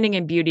 expanding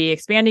in beauty,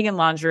 expanding in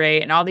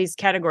lingerie, and all these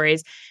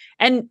categories.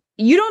 And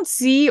you don't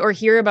see or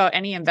hear about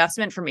any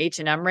investment from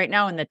H&M right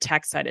now in the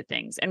tech side of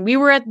things. And we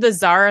were at the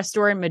Zara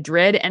store in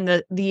Madrid,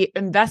 and the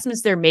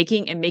investments they're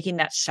making in making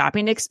that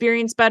shopping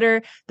experience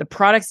better, the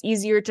products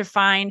easier to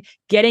find,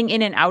 getting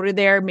in and out of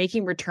there,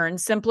 making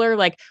returns simpler.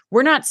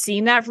 We're not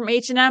seeing that from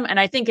H&M. And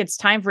I think it's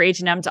time for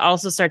H&M to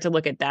also start to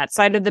look at that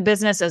side of the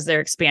business as they're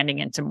expanding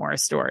into more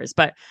stores.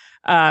 But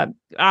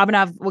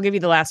Abhinav, we'll give you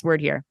the last word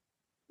here.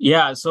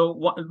 Yeah. So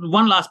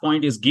one last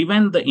point is,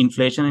 given the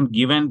inflation and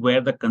given where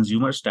the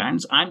consumer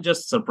stands, I'm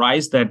just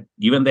surprised that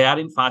given they are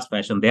in fast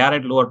fashion, they are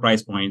at lower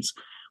price points,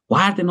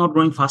 why are they not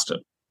growing faster?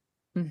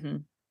 Mm-hmm.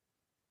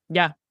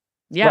 Yeah.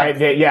 Right.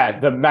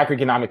 The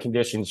macroeconomic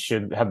conditions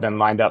should have been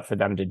lined up for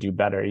them to do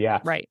better. Yeah.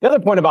 Right. The other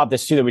point about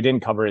this too that we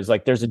didn't cover is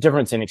there's a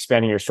difference in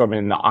expanding your assortment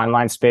in the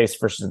online space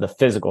versus the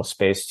physical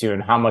space too.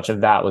 And how much of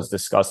that was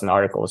discussed in the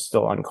article is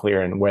still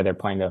unclear, and where they're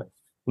planning to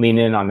lean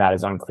in on that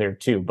is unclear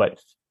too. But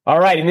all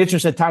right, in the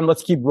interest of time,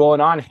 let's keep rolling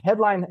on.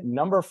 Headline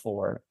number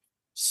 4,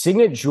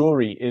 Signet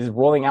Jewelry is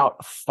rolling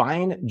out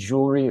fine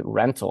jewelry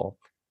rental.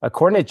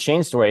 According to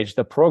Chain Storage,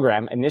 the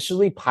program,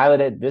 initially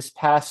piloted this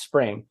past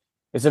spring,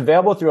 is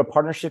available through a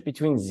partnership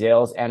between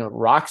Zales and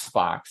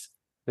Rocksbox,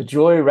 the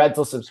jewelry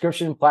rental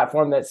subscription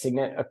platform that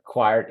Signet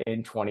acquired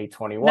in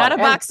 2021. Not a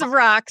box of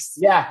rocks.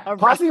 Yeah,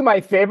 possibly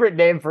my favorite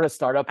name for a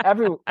startup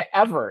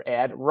ever,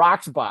 Ed,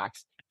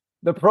 Rocksbox.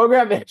 The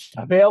program is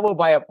available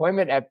by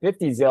appointment at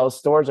 50 Zales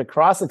stores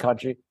across the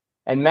country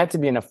and meant to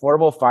be an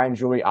affordable fine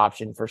jewelry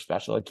option for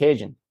special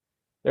occasion.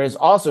 There is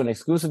also an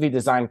exclusively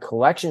designed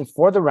collection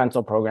for the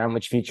rental program,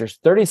 which features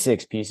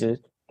 36 pieces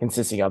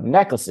consisting of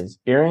necklaces,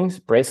 earrings,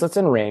 bracelets,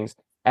 and rings,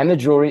 and the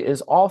jewelry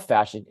is all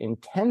fashioned in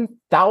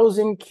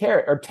 10,000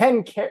 carat or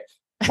 10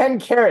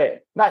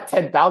 carat, not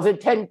 10,000,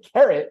 10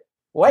 carat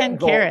wet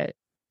gold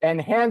and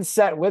hand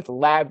set with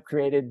lab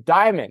created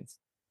diamonds.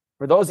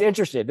 For those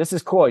interested, this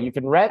is cool. You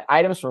can rent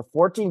items for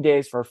 14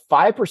 days for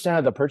 5%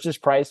 of the purchase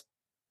price.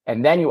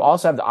 And then you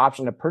also have the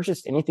option to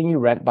purchase anything you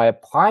rent by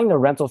applying the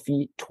rental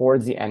fee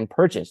towards the end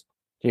purchase.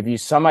 To give you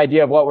some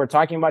idea of what we're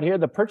talking about here,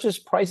 the purchase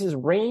prices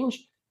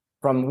range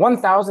from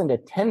 $1,000 to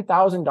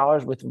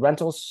 $10,000 with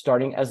rentals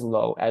starting as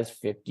low as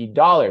 $50.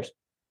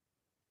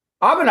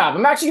 Abhinav,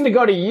 I'm actually going to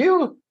go to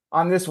you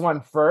on this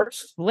one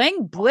first.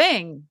 Bling,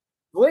 bling.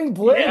 Bling,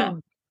 bling. Yeah.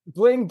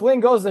 Bling,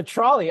 bling goes the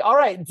trolley. All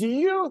right. Do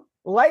you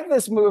like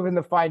this move in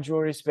the fine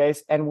jewelry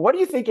space? And what do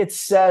you think it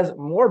says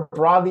more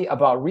broadly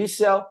about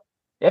resale,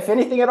 if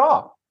anything at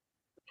all?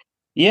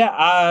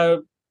 Yeah,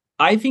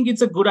 I think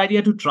it's a good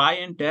idea to try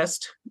and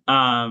test.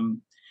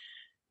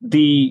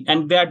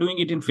 and they are doing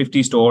it in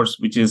 50 stores,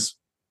 which is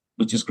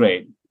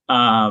great.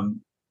 I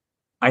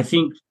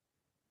think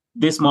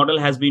this model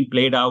has been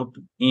played out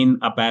in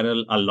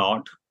apparel a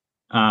lot.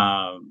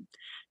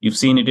 You've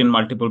seen it in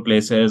multiple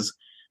places.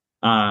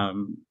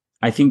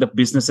 I think the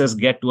businesses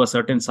get to a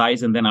certain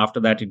size, and then after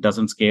that, it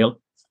doesn't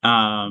scale.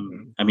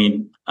 Rent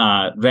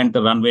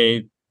the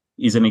Runway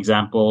is an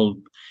example.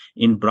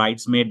 In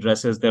bridesmaid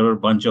dresses, there were a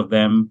bunch of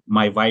them.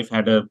 My wife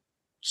had a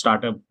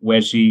startup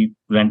where she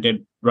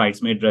rented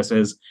bridesmaid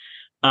dresses.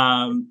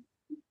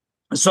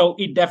 So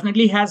it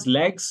definitely has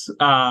legs,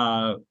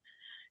 but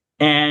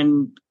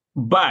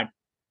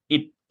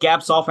it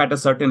caps off at a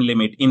certain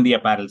limit in the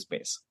apparel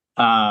space.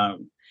 What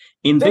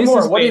do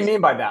you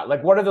mean by that?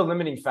 Like, what are the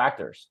limiting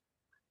factors?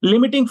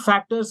 Limiting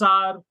factors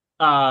are,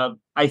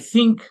 I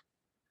think,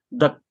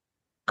 the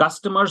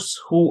customers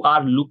who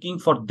are looking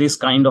for this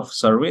kind of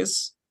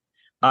service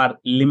are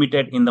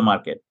limited in the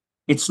market.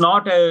 It's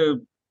not a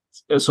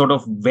sort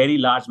of very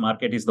large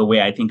market, is the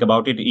way I think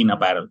about it in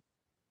apparel.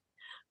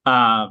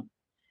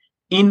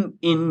 In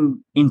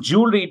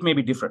jewelry, it may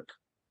be different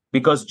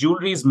because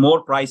jewelry is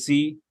more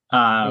pricey.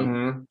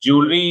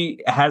 Jewelry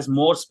has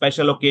more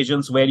special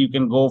occasions where you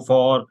can go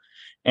for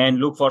and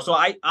look for. So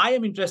I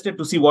am interested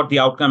to see what the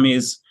outcome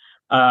is.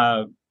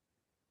 I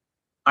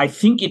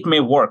think it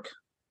may work,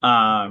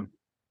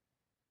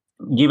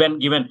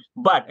 given.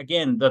 But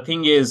again, the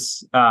thing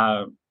is,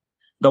 the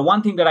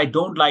one thing that I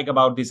don't like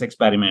about this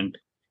experiment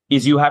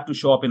is you have to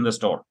show up in the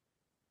store.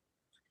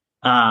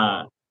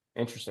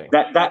 Interesting.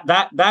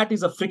 That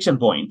is a friction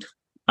point.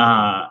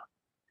 Because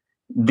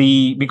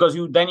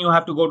you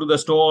have to go to the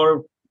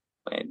store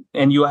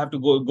and you have to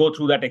go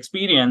through that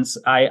experience.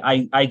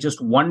 I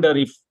just wonder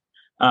if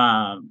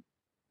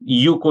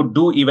you could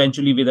do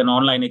eventually with an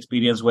online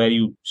experience where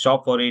you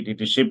shop for it, it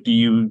is shipped to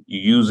you, you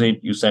use it,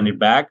 you send it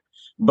back.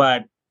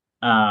 But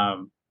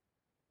that's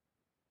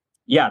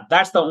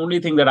the only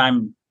thing that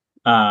I'm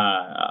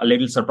a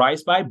little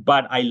surprised by.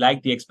 But I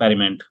like the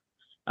experiment.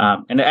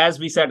 And as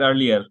we said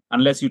earlier,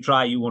 unless you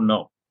try, you won't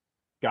know.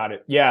 Got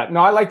it. Yeah.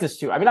 No, I like this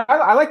too. I mean,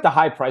 I like the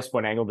high price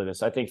point angle to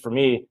this. I think for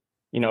me,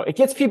 it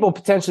gets people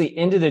potentially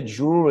into the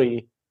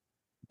jewelry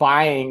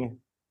buying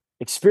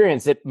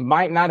experience that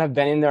might not have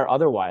been in there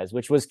otherwise,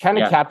 which was kind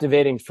of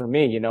captivating for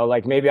me.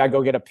 Like maybe I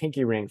go get a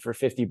pinky ring for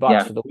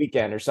 $50 for the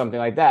weekend or something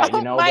like that.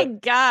 Oh my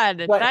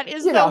God, that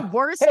is the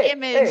worst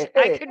image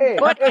I could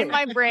put in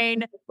my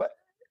brain.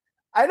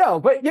 I know,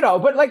 but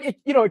like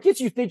it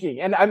gets you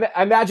thinking, and I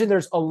imagine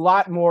there's a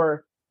lot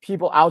more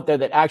people out there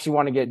that actually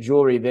want to get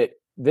jewelry that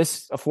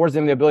this affords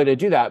them the ability to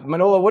do that.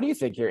 Manola, what do you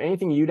think here?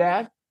 Anything you'd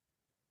add?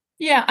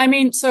 Yeah, I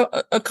mean, so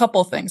a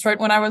couple things, right?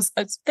 When I was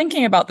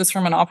thinking about this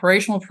from an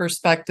operational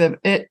perspective,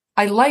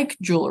 I like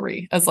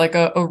jewelry as like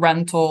a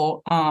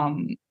rental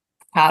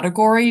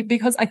category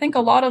because I think a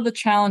lot of the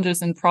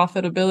challenges in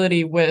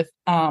profitability with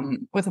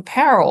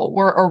apparel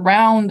were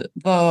around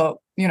the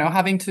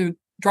having to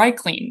dry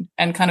clean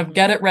and kind of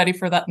get it ready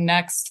for that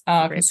next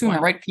consumer,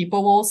 right?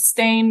 People will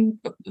stain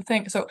the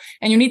thing. So,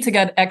 and you need to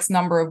get X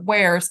number of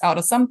wears out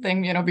of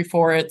something,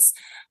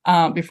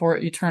 before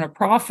you turn a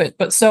profit.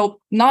 But so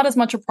not as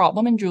much a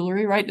problem in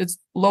jewelry, right? It's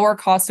lower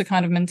cost to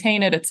kind of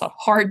maintain it. It's a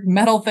hard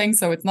metal thing.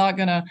 So it's not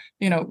going to,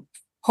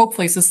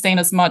 hopefully sustain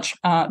as much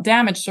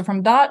damage. So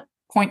from that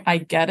point, I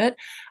get it.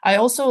 I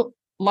also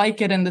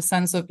like it in the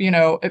sense of,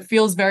 it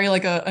feels very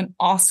like an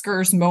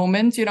Oscars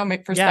moment,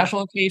 for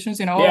special occasions,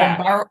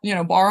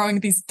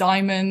 borrowing these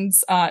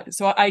diamonds.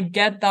 So I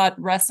get that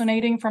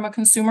resonating from a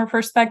consumer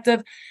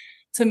perspective.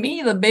 To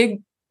me, the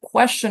big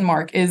question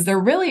mark is they're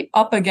really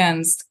up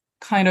against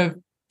kind of,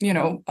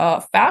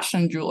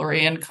 fashion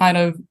jewelry and kind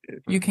of,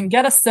 you can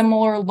get a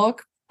similar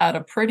look at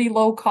a pretty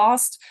low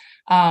cost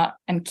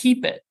and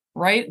keep it.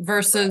 Right.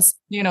 Versus,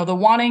 the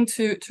wanting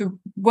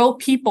will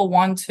people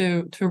want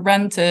to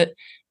rent it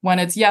when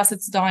it's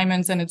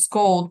diamonds and it's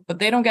gold, but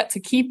they don't get to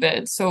keep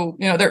it. So,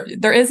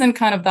 there isn't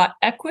kind of that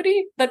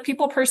equity that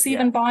people perceive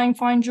in buying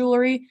fine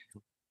jewelry.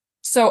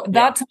 So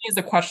that to me is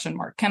a question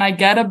mark. Can I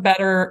get a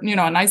better,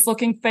 a nice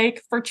looking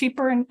fake for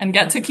cheaper and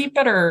get to keep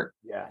it, or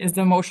is the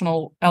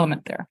emotional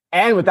element there?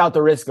 And without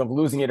the risk of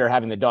losing it or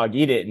having the dog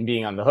eat it and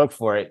being on the hook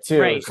for it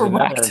too. Right. So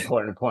another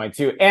important point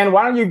too. And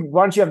why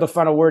don't you have the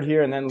final word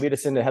here and then lead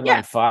us into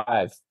headline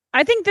 5?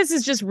 I think this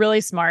is just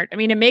really smart. I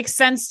mean, it makes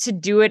sense to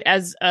do it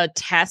as a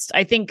test.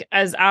 I think,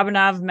 as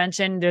Abhinav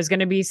mentioned, there's going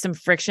to be some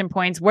friction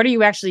points. What are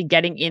you actually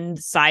getting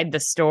inside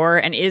the store?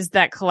 And is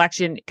that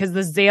collection, because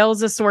the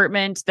Zales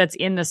assortment that's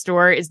in the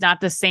store is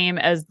not the same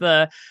as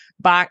the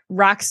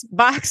box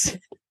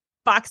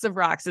of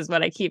rocks is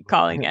what I keep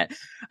calling it,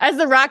 as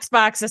the rocks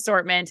box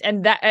assortment.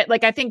 And that,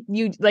 like, I think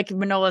you, like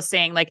Manola's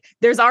saying, like,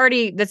 this is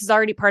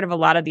already part of a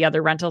lot of the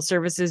other rental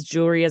services,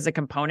 jewelry as a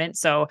component.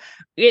 So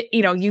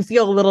you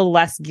feel a little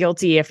less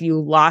guilty if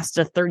you lost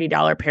a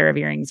 $30 pair of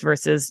earrings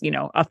versus,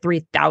 a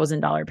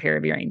 $3,000 pair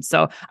of earrings.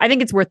 So I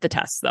think it's worth the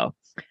test though.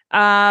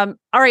 All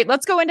right,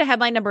 let's go into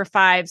headline number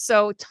 5.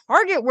 So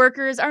Target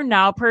workers are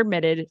now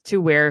permitted to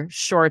wear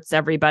shorts,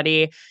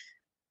 everybody.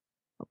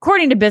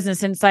 According to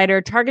Business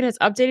Insider, Target has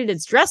updated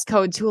its dress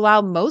code to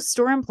allow most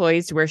store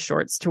employees to wear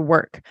shorts to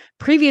work.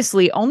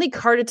 Previously, only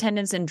cart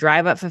attendants and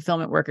drive-up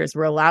fulfillment workers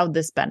were allowed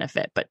this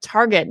benefit, but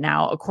Target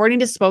now, according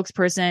to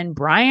spokesperson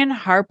Brian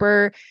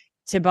Harper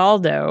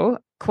Tibaldo,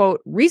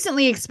 quote,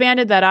 recently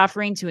expanded that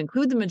offering to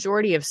include the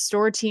majority of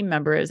store team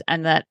members,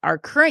 and that our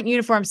current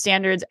uniform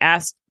standards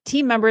ask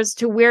team members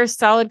to wear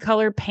solid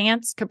color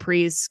pants,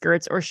 capris,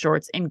 skirts, or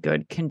shorts in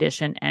good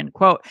condition, end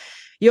quote.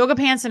 Yoga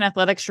pants and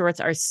athletic shorts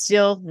are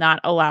still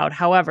not allowed.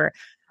 However,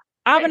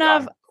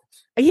 Abhinav,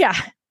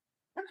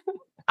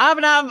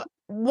 Abhinav,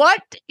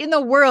 what in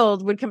the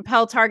world would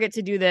compel Target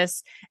to do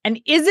this?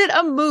 And is it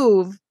a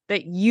move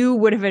that you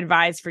would have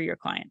advised for your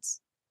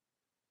clients?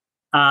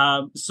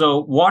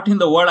 So what in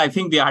the world? I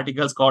think the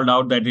articles called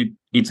out that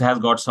it has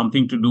got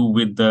something to do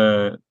with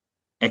the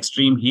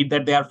extreme heat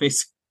that they are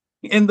facing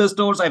in the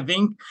stores, I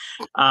think.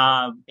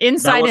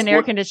 Inside an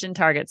air-conditioned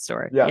Target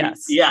store. Yeah.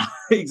 Yes. Yeah,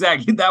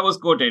 exactly. That was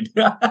quoted.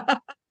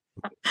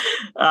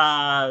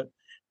 I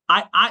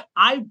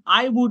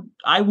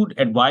would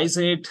advise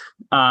it.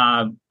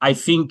 I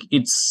think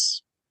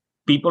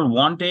people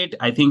want it.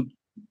 I think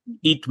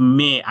it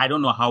may, I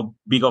don't know how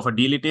big of a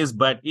deal it is,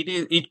 but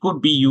it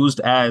could be used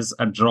as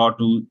a draw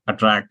to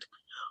attract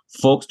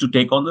folks to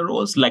take on the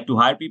roles, like to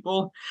hire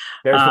people.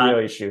 There's the real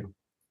issue.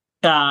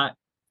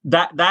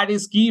 That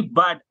is key,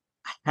 but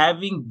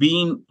having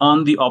been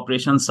on the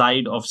operation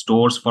side of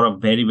stores for a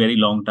very, very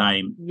long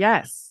time,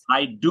 yes,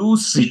 I do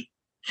see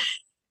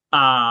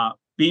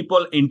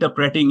people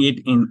interpreting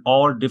it in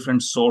all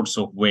different sorts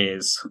of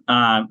ways.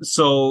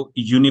 So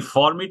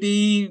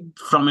uniformity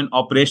from an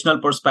operational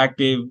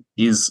perspective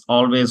is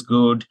always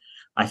good.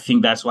 I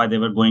think that's why they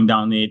were going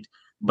down it.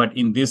 But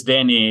in this day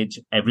and age,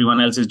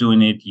 everyone else is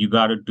doing it. You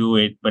got to do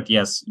it. But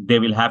yes, they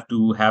will have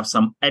to have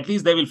at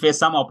least they will face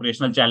some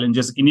operational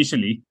challenges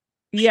initially.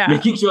 Yeah.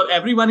 Making sure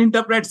everyone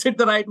interprets it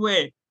the right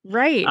way.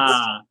 Right.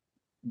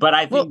 But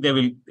I think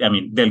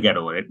they'll get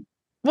over it.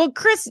 Well,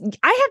 Chris,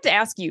 I have to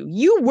ask you,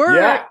 you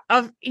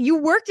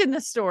worked in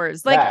the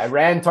stores. Like, I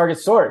ran Target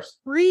stores.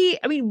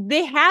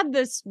 They had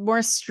this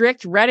more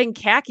strict red and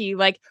khaki.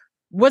 Like,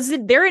 was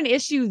there an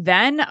issue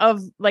then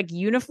of like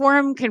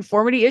uniform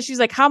conformity issues?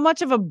 Like, how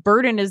much of a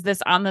burden is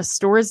this on the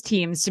stores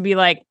teams to be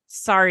like,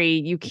 sorry,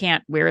 you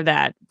can't wear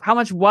that? How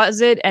much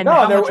was it? And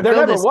no, there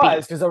never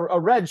was, because a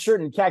red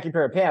shirt and khaki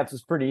pair of pants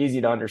was pretty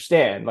easy to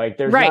understand. Like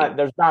there's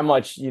not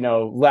much,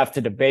 left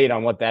to debate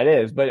on what that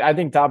is. But I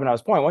think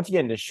Abhinav's point, once you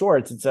get into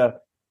shorts, it's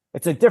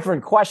a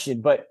different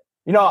question. But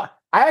I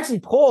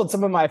actually polled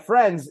some of my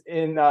friends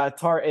in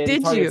Target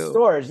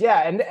stores. Yeah.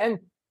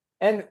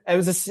 And it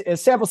was a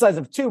sample size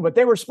of 2, but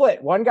they were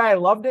split. One guy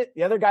loved it.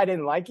 The other guy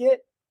didn't like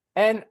it.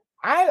 And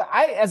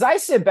I as I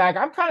sit back,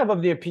 I'm kind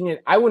of the opinion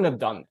I wouldn't have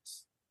done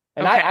this.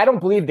 And I don't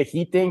believe the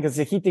heat thing, because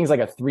the heat thing is like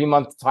a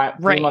 3-month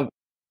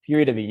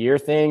period of the year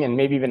thing, and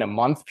maybe even a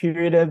month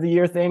period of the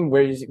year thing.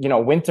 Whereas,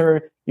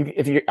 winter,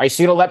 I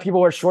see to let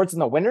people wear shorts in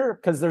the winter,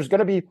 because there's going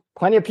to be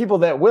plenty of people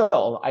that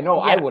will. I know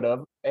I would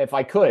have if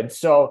I could.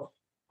 So,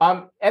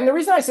 and the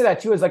reason I say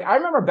that too is like, I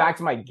remember back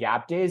to my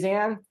Gap days,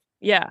 Ann.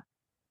 Yeah.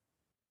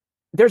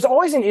 There's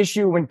always an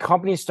issue when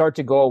companies start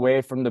to go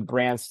away from the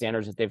brand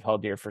standards that they've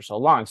held dear for so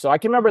long. So I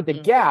can remember at the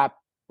Gap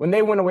when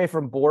they went away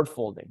from board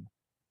folding.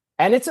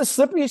 And it's a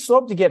slippery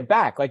slope to get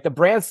back. Like the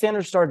brand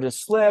standards started to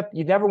slip.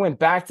 You never went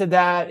back to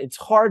that. It's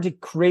hard to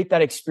create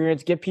that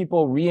experience, get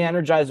people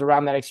re-energized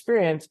around that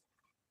experience.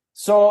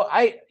 So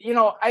I'm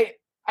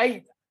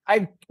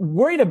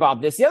worried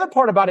about this. The other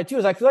part about it too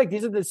is I feel like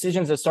these are the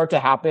decisions that start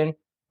to happen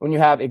when you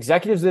have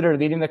executives that are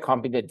leading the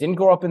company that didn't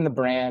grow up in the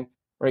brand,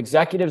 or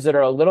executives that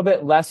are a little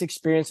bit less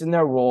experienced in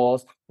their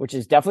roles, which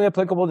is definitely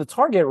applicable to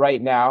Target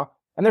right now.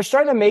 And they're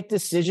starting to make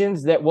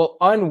decisions that will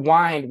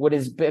unwind what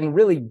has been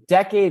really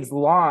decades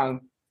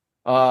long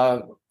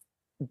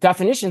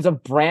definitions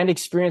of brand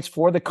experience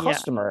for the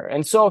customer. Yeah.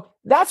 And so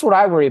that's what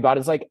I worry about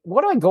is like,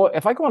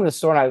 if I go into the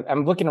store and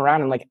I'm looking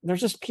around and like,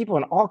 there's just people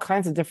in all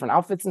kinds of different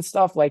outfits and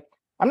stuff. Like,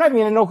 I'm not even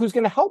going to know who's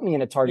going to help me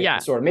in a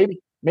Target store.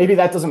 Maybe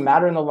that doesn't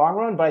matter in the long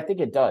run, but I think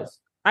it does.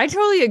 I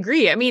totally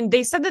agree. I mean,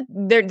 they said that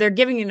they're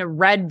giving you a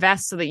red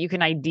vest so that you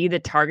can ID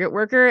the Target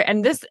worker.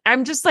 And this,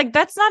 I'm just like,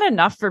 that's not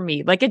enough for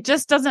me. Like, it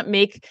just doesn't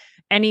make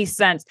any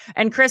sense.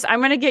 And Chris, I'm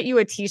going to get you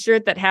a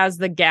t-shirt that has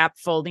the Gap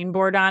folding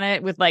board on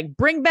it with like,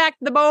 bring back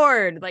the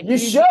board. Like, you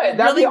should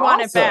really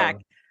want it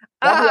back.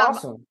 That'd be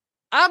awesome.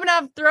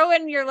 Abhinav, throw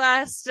in your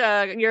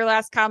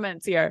last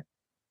comments here.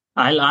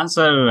 I'll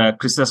answer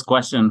Chris's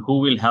question. Who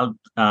will help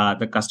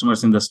the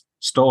customers in the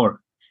store?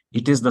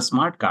 It is the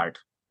smart card.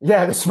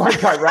 Yeah, the smart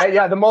card, right?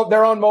 Yeah,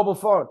 their own mobile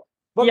phone.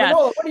 But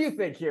Manola, what do you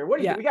think here?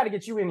 We got to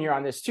get you in here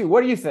on this too.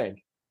 What do you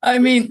think? I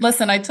mean,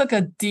 listen, I took a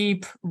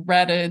deep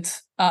Reddit,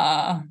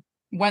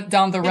 went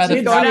down the Reddit. Did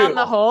you go down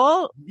the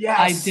hole? Yes.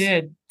 I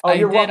did. Oh,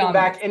 you're welcome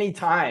back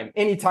anytime.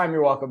 Anytime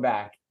you're welcome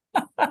back.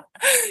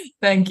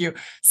 Thank you.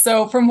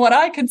 So from what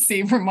I could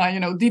see from my,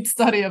 deep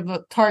study of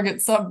the Target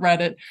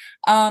subreddit,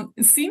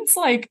 it seems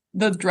like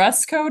the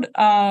dress code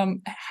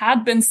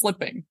had been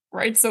slipping,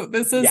 right? So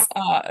this is,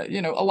 a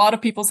lot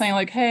of people saying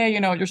like, hey,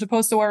 you're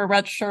supposed to wear a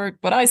red shirt,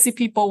 but I see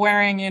people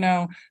wearing,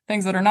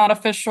 things that are not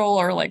official,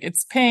 or like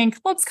it's pink,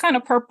 looks kind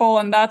of purple,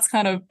 and that's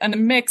kind of,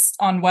 and mixed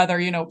on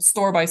whether,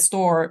 store by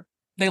store,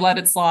 they let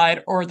it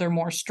slide or they're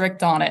more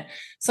strict on it.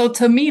 So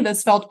to me,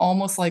 this felt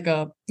almost like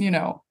a,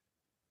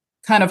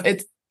 kind of,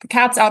 it's the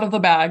cat's out of the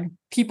bag.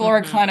 People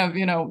are kind of,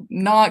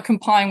 not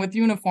complying with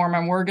uniform,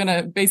 and we're going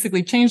to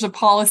basically change the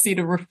policy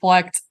to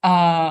reflect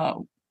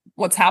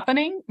what's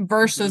happening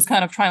versus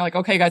kind of trying like,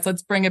 okay, guys,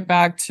 let's bring it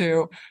back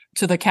to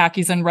the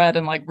khakis and red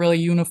and like really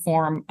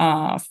uniform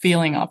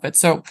feeling of it.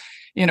 So,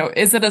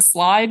 is it a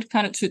slide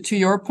kind of to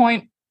your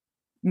point?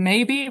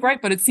 Maybe,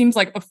 right? But it seems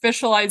like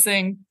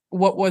officializing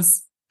what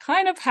was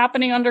kind of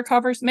happening under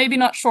covers, maybe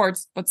not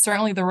shorts, but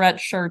certainly the red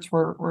shirts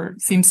were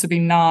seems to be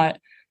not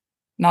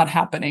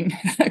happening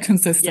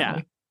consistently.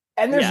 Yeah.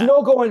 And there's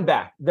no going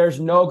back. There's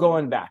no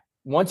going back.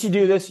 Once you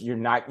do this, you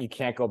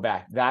can't go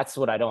back. That's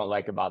what I don't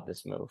like about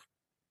this move.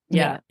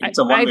 Yeah. It's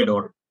a one-way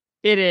door.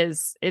 It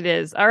is.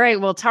 All right.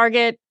 Well,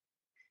 Target,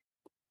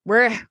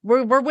 we're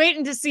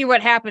waiting to see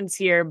what happens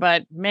here,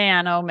 but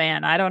man, oh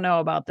man, I don't know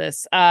about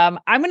this. I'm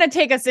going to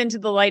take us into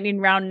the lightning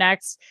round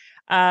next.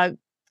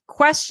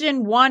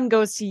 Question 1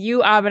 goes to you,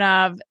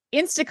 Abhinav.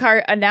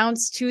 Instacart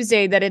announced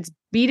Tuesday that its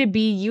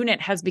B2B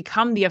unit has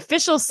become the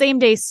official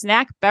same-day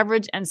snack,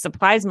 beverage, and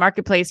supplies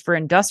marketplace for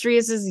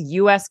Industrious'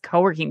 U.S.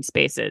 co-working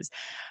spaces.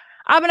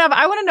 Abhinav,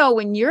 I want to know,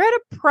 when you're at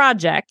a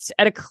project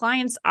at a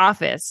client's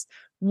office,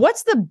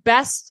 what's the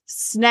best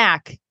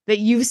snack that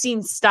you've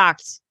seen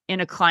stocked in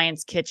a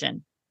client's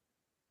kitchen?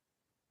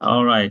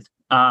 All right.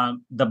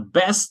 The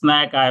best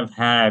snack I've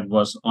had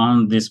was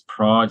on this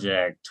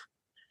project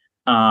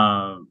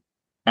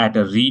at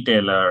a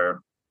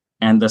retailer.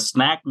 And the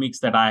snack mix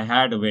that I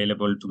had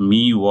available to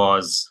me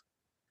was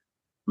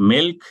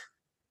milk,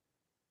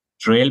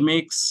 trail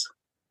mix,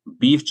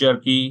 beef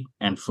jerky,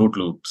 and Fruit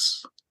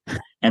Loops.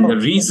 And the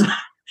reason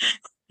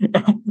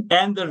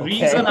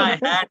I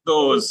had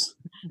those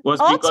was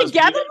all because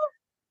together?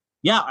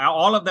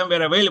 all of them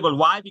were available.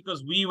 Why?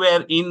 Because we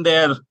were in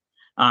their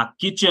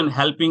kitchen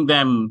helping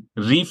them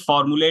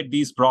reformulate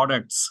these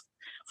products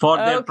for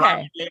their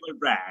private label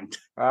brand.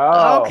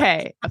 Oh.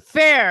 Okay.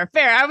 Fair.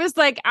 I was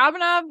like,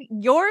 Abhinav,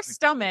 your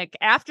stomach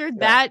after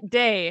that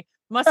day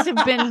must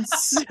have been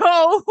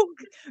so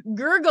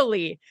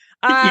gurgly.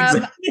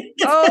 Exactly.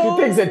 Two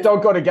things that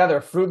don't go together: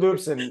 Fruit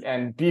Loops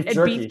and beef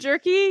jerky. Beef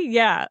jerky?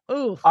 Yeah.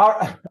 Ooh.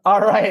 All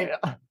right.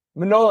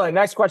 Manola,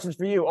 next question is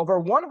for you. Over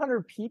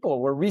 100 people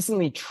were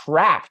recently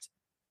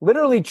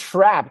literally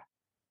trapped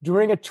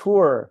during a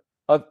tour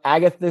of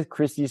Agatha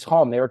Christie's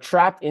home. They were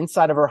trapped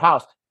inside of her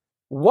house.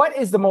 What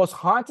is the most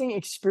haunting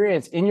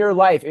experience in your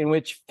life in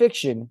which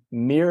fiction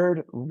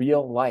mirrored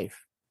real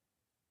life?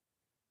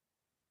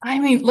 I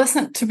mean,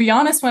 listen, to be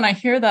honest, when I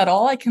hear that,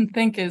 all I can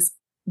think is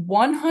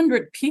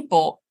 100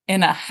 people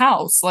in a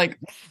house. Like,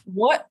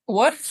 what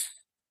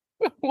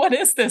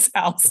is this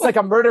house? It's like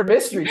a murder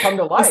mystery come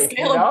to life,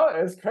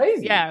 It's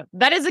crazy. Yeah,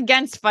 that is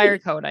against fire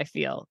code, I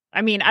feel.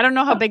 I mean, I don't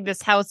know how big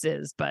this house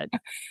is, but...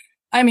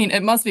 I mean,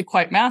 it must be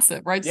quite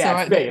massive, right?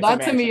 Yeah, so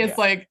that to me is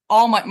like,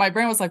 my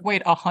brain was like,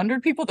 wait,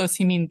 100 people? Does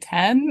he mean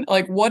 10?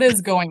 Like, what is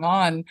going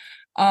on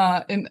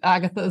in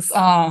Agatha's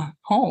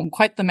home?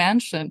 Quite the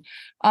mansion.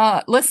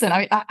 Listen,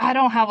 I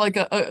don't have like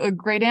a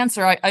great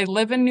answer. I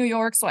live in New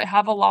York, so I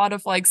have a lot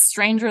of like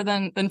stranger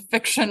than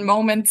fiction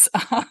moments.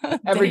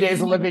 Every day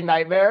is a living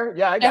nightmare.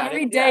 Yeah, I got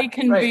Every day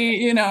can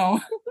be,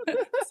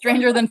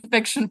 stranger than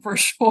fiction for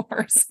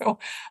sure. So,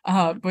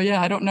 but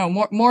yeah, I don't know.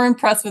 More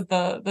impressed with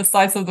the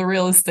size of the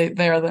real estate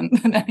there than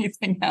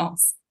anything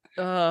else.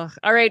 All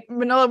right,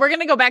 Manola, we're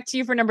going to go back to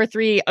you for number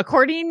 3.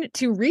 According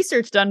to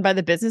research done by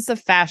the Business of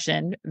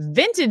Fashion,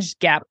 vintage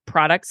Gap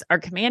products are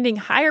commanding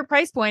higher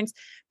price points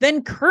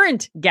than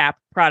current Gap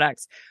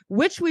products.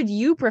 Which would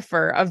you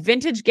prefer, a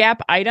vintage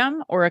Gap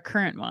item or a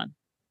current one?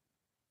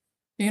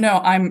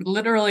 I'm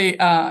literally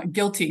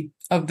guilty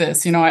of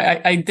this.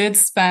 I did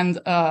spend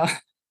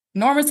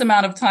enormous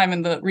amount of time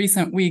in the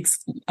recent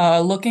weeks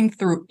looking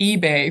through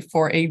eBay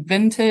for a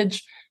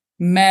vintage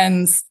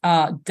men's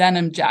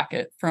denim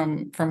jacket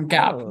from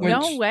Gap. Which,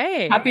 no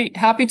way.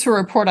 Happy to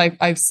report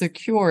I've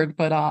secured,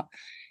 but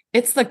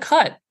it's the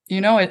cut.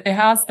 It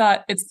has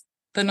that. It's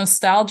the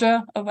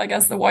nostalgia of, I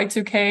guess, the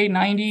Y2K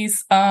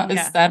 90s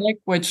aesthetic,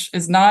 which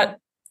is not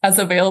as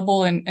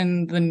available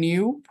in the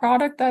new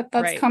product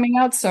that's coming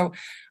out. So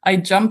I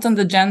jumped on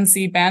the Gen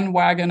Z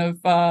bandwagon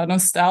of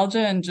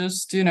nostalgia and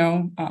just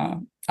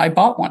I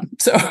bought one.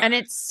 So and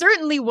it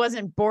certainly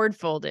wasn't board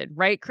folded,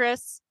 right,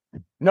 Chris?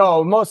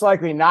 No, most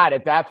likely not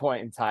at that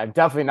point in time.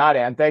 Definitely not,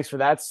 Ann. Thanks for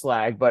that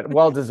slag, but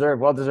well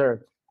deserved.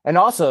 And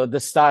also the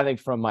styling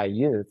from my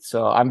youth.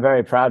 So I'm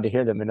very proud to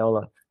hear that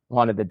Manola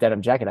wanted the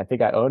denim jacket. I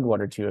think I owned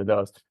one or two of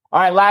those.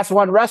 All right, last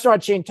one.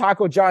 Restaurant chain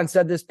Taco John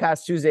said this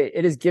past Tuesday,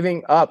 it is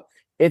giving up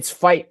its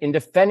fight in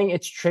defending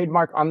its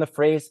trademark on the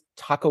phrase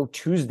Taco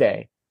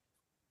Tuesday.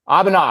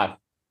 Abhinav,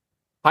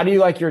 how do you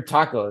like your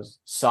tacos?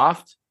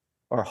 Soft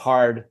or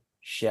hard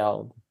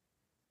shelled?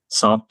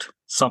 Soft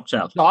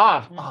shell.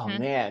 Soft. Oh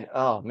man.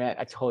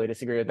 I totally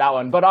disagree with that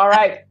one. But all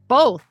right.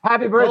 Both.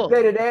 Happy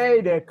birthday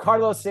today to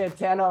Carlos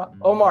Santana,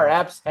 Omar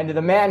Epps, and to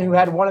the man who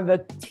had one of the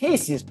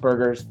tastiest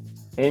burgers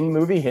in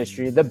movie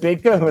history, the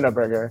Big Kahuna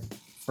Burger,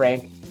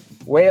 Frank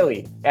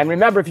Whaley. And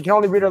remember, if you can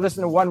only read or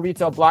listen to one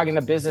retail blog in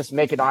the business,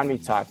 make it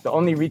OmniTalk, the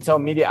only retail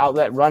media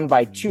outlet run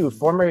by two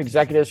former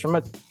executives from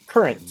a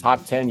current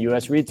top 10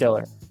 U.S.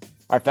 retailer.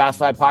 Our Fast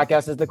Five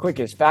podcast is the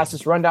quickest,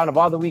 fastest rundown of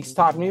all the week's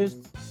top news.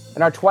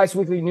 And our twice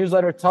weekly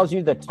newsletter tells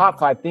you the top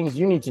 5 things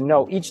you need to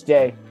know each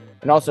day,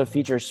 and also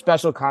features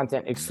special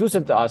content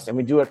exclusive to us. And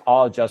we do it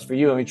all just for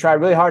you. And we try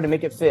really hard to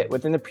make it fit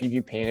within the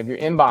preview pane of your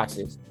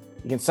inboxes.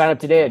 You can sign up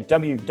today at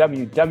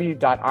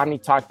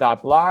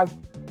www.omnitalk.blog.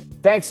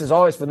 Thanks as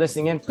always for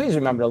listening in. Please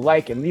remember to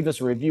like and leave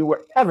us a review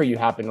wherever you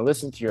happen to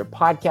listen to your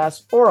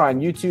podcast or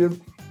on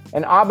YouTube.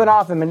 And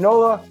Abhinav and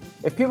Manola,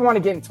 if people want to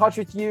get in touch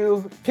with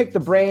you, pick the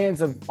brains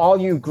of all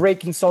you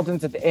great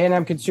consultants at the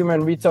A&M Consumer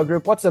and Retail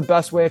Group, what's the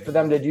best way for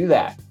them to do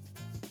that?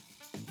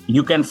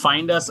 You can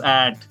find us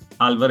at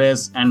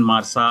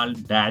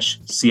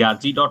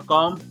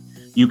alvarezandmarsal-crg.com.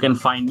 You can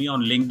find me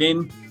on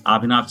LinkedIn.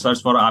 Abhinav,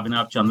 search for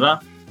Abhinav Chandra.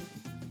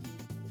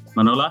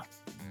 Manola?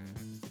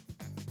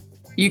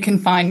 You can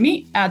find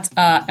me at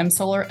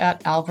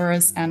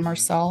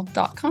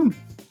msolar@alvarezandmarsal.com.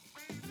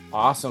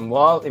 Awesome.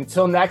 Well,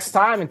 until next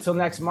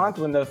month,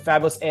 when the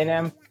fabulous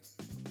A&M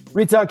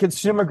Retail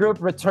Consumer Group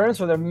returns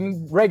for their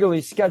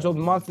regularly scheduled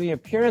monthly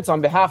appearance,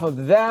 on behalf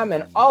of them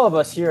and all of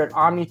us here at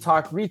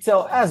OmniTalk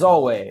Retail, as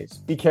always,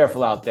 be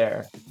careful out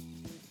there.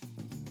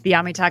 The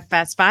OmniTalk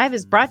Fast Five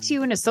is brought to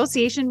you in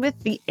association with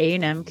the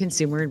A&M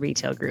Consumer and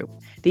Retail Group.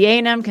 The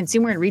A&M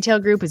Consumer and Retail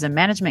Group is a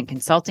management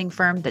consulting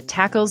firm that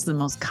tackles the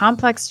most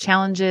complex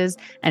challenges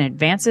and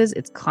advances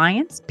its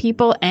clients,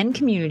 people, and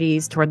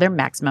communities toward their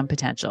maximum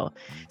potential.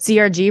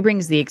 CRG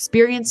brings the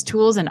experience,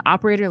 tools, and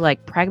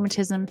operator-like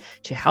pragmatism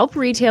to help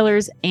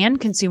retailers and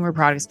consumer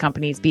products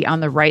companies be on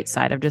the right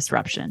side of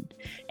disruption.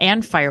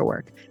 And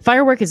Firework.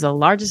 Firework is the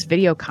largest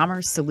video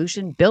commerce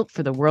solution built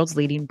for the world's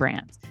leading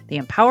brands. They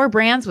empower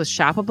brands with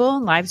shoppable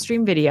and live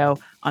stream video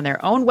on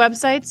their own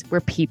websites where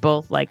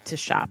people like to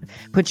shop.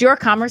 Put your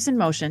commerce in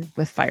motion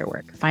with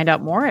Firework. Find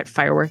out more at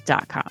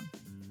firework.com.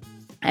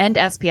 And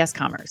SPS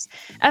Commerce.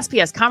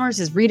 SPS Commerce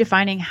is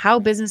redefining how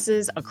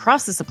businesses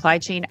across the supply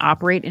chain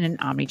operate in an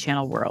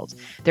omnichannel world.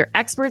 Their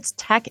experts,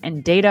 tech,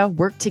 and data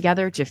work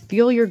together to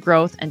fuel your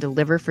growth and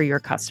deliver for your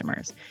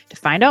customers. To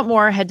find out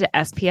more, head to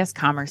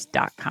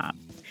spscommerce.com.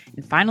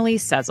 And finally,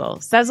 Sezzle.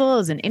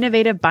 Sezzle is an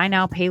innovative buy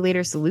now, pay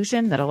later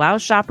solution that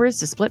allows shoppers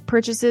to split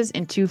purchases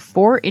into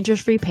 4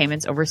 interest-free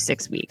payments over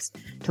 6 weeks.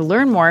 To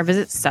learn more,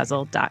 visit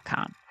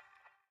Sezzle.com.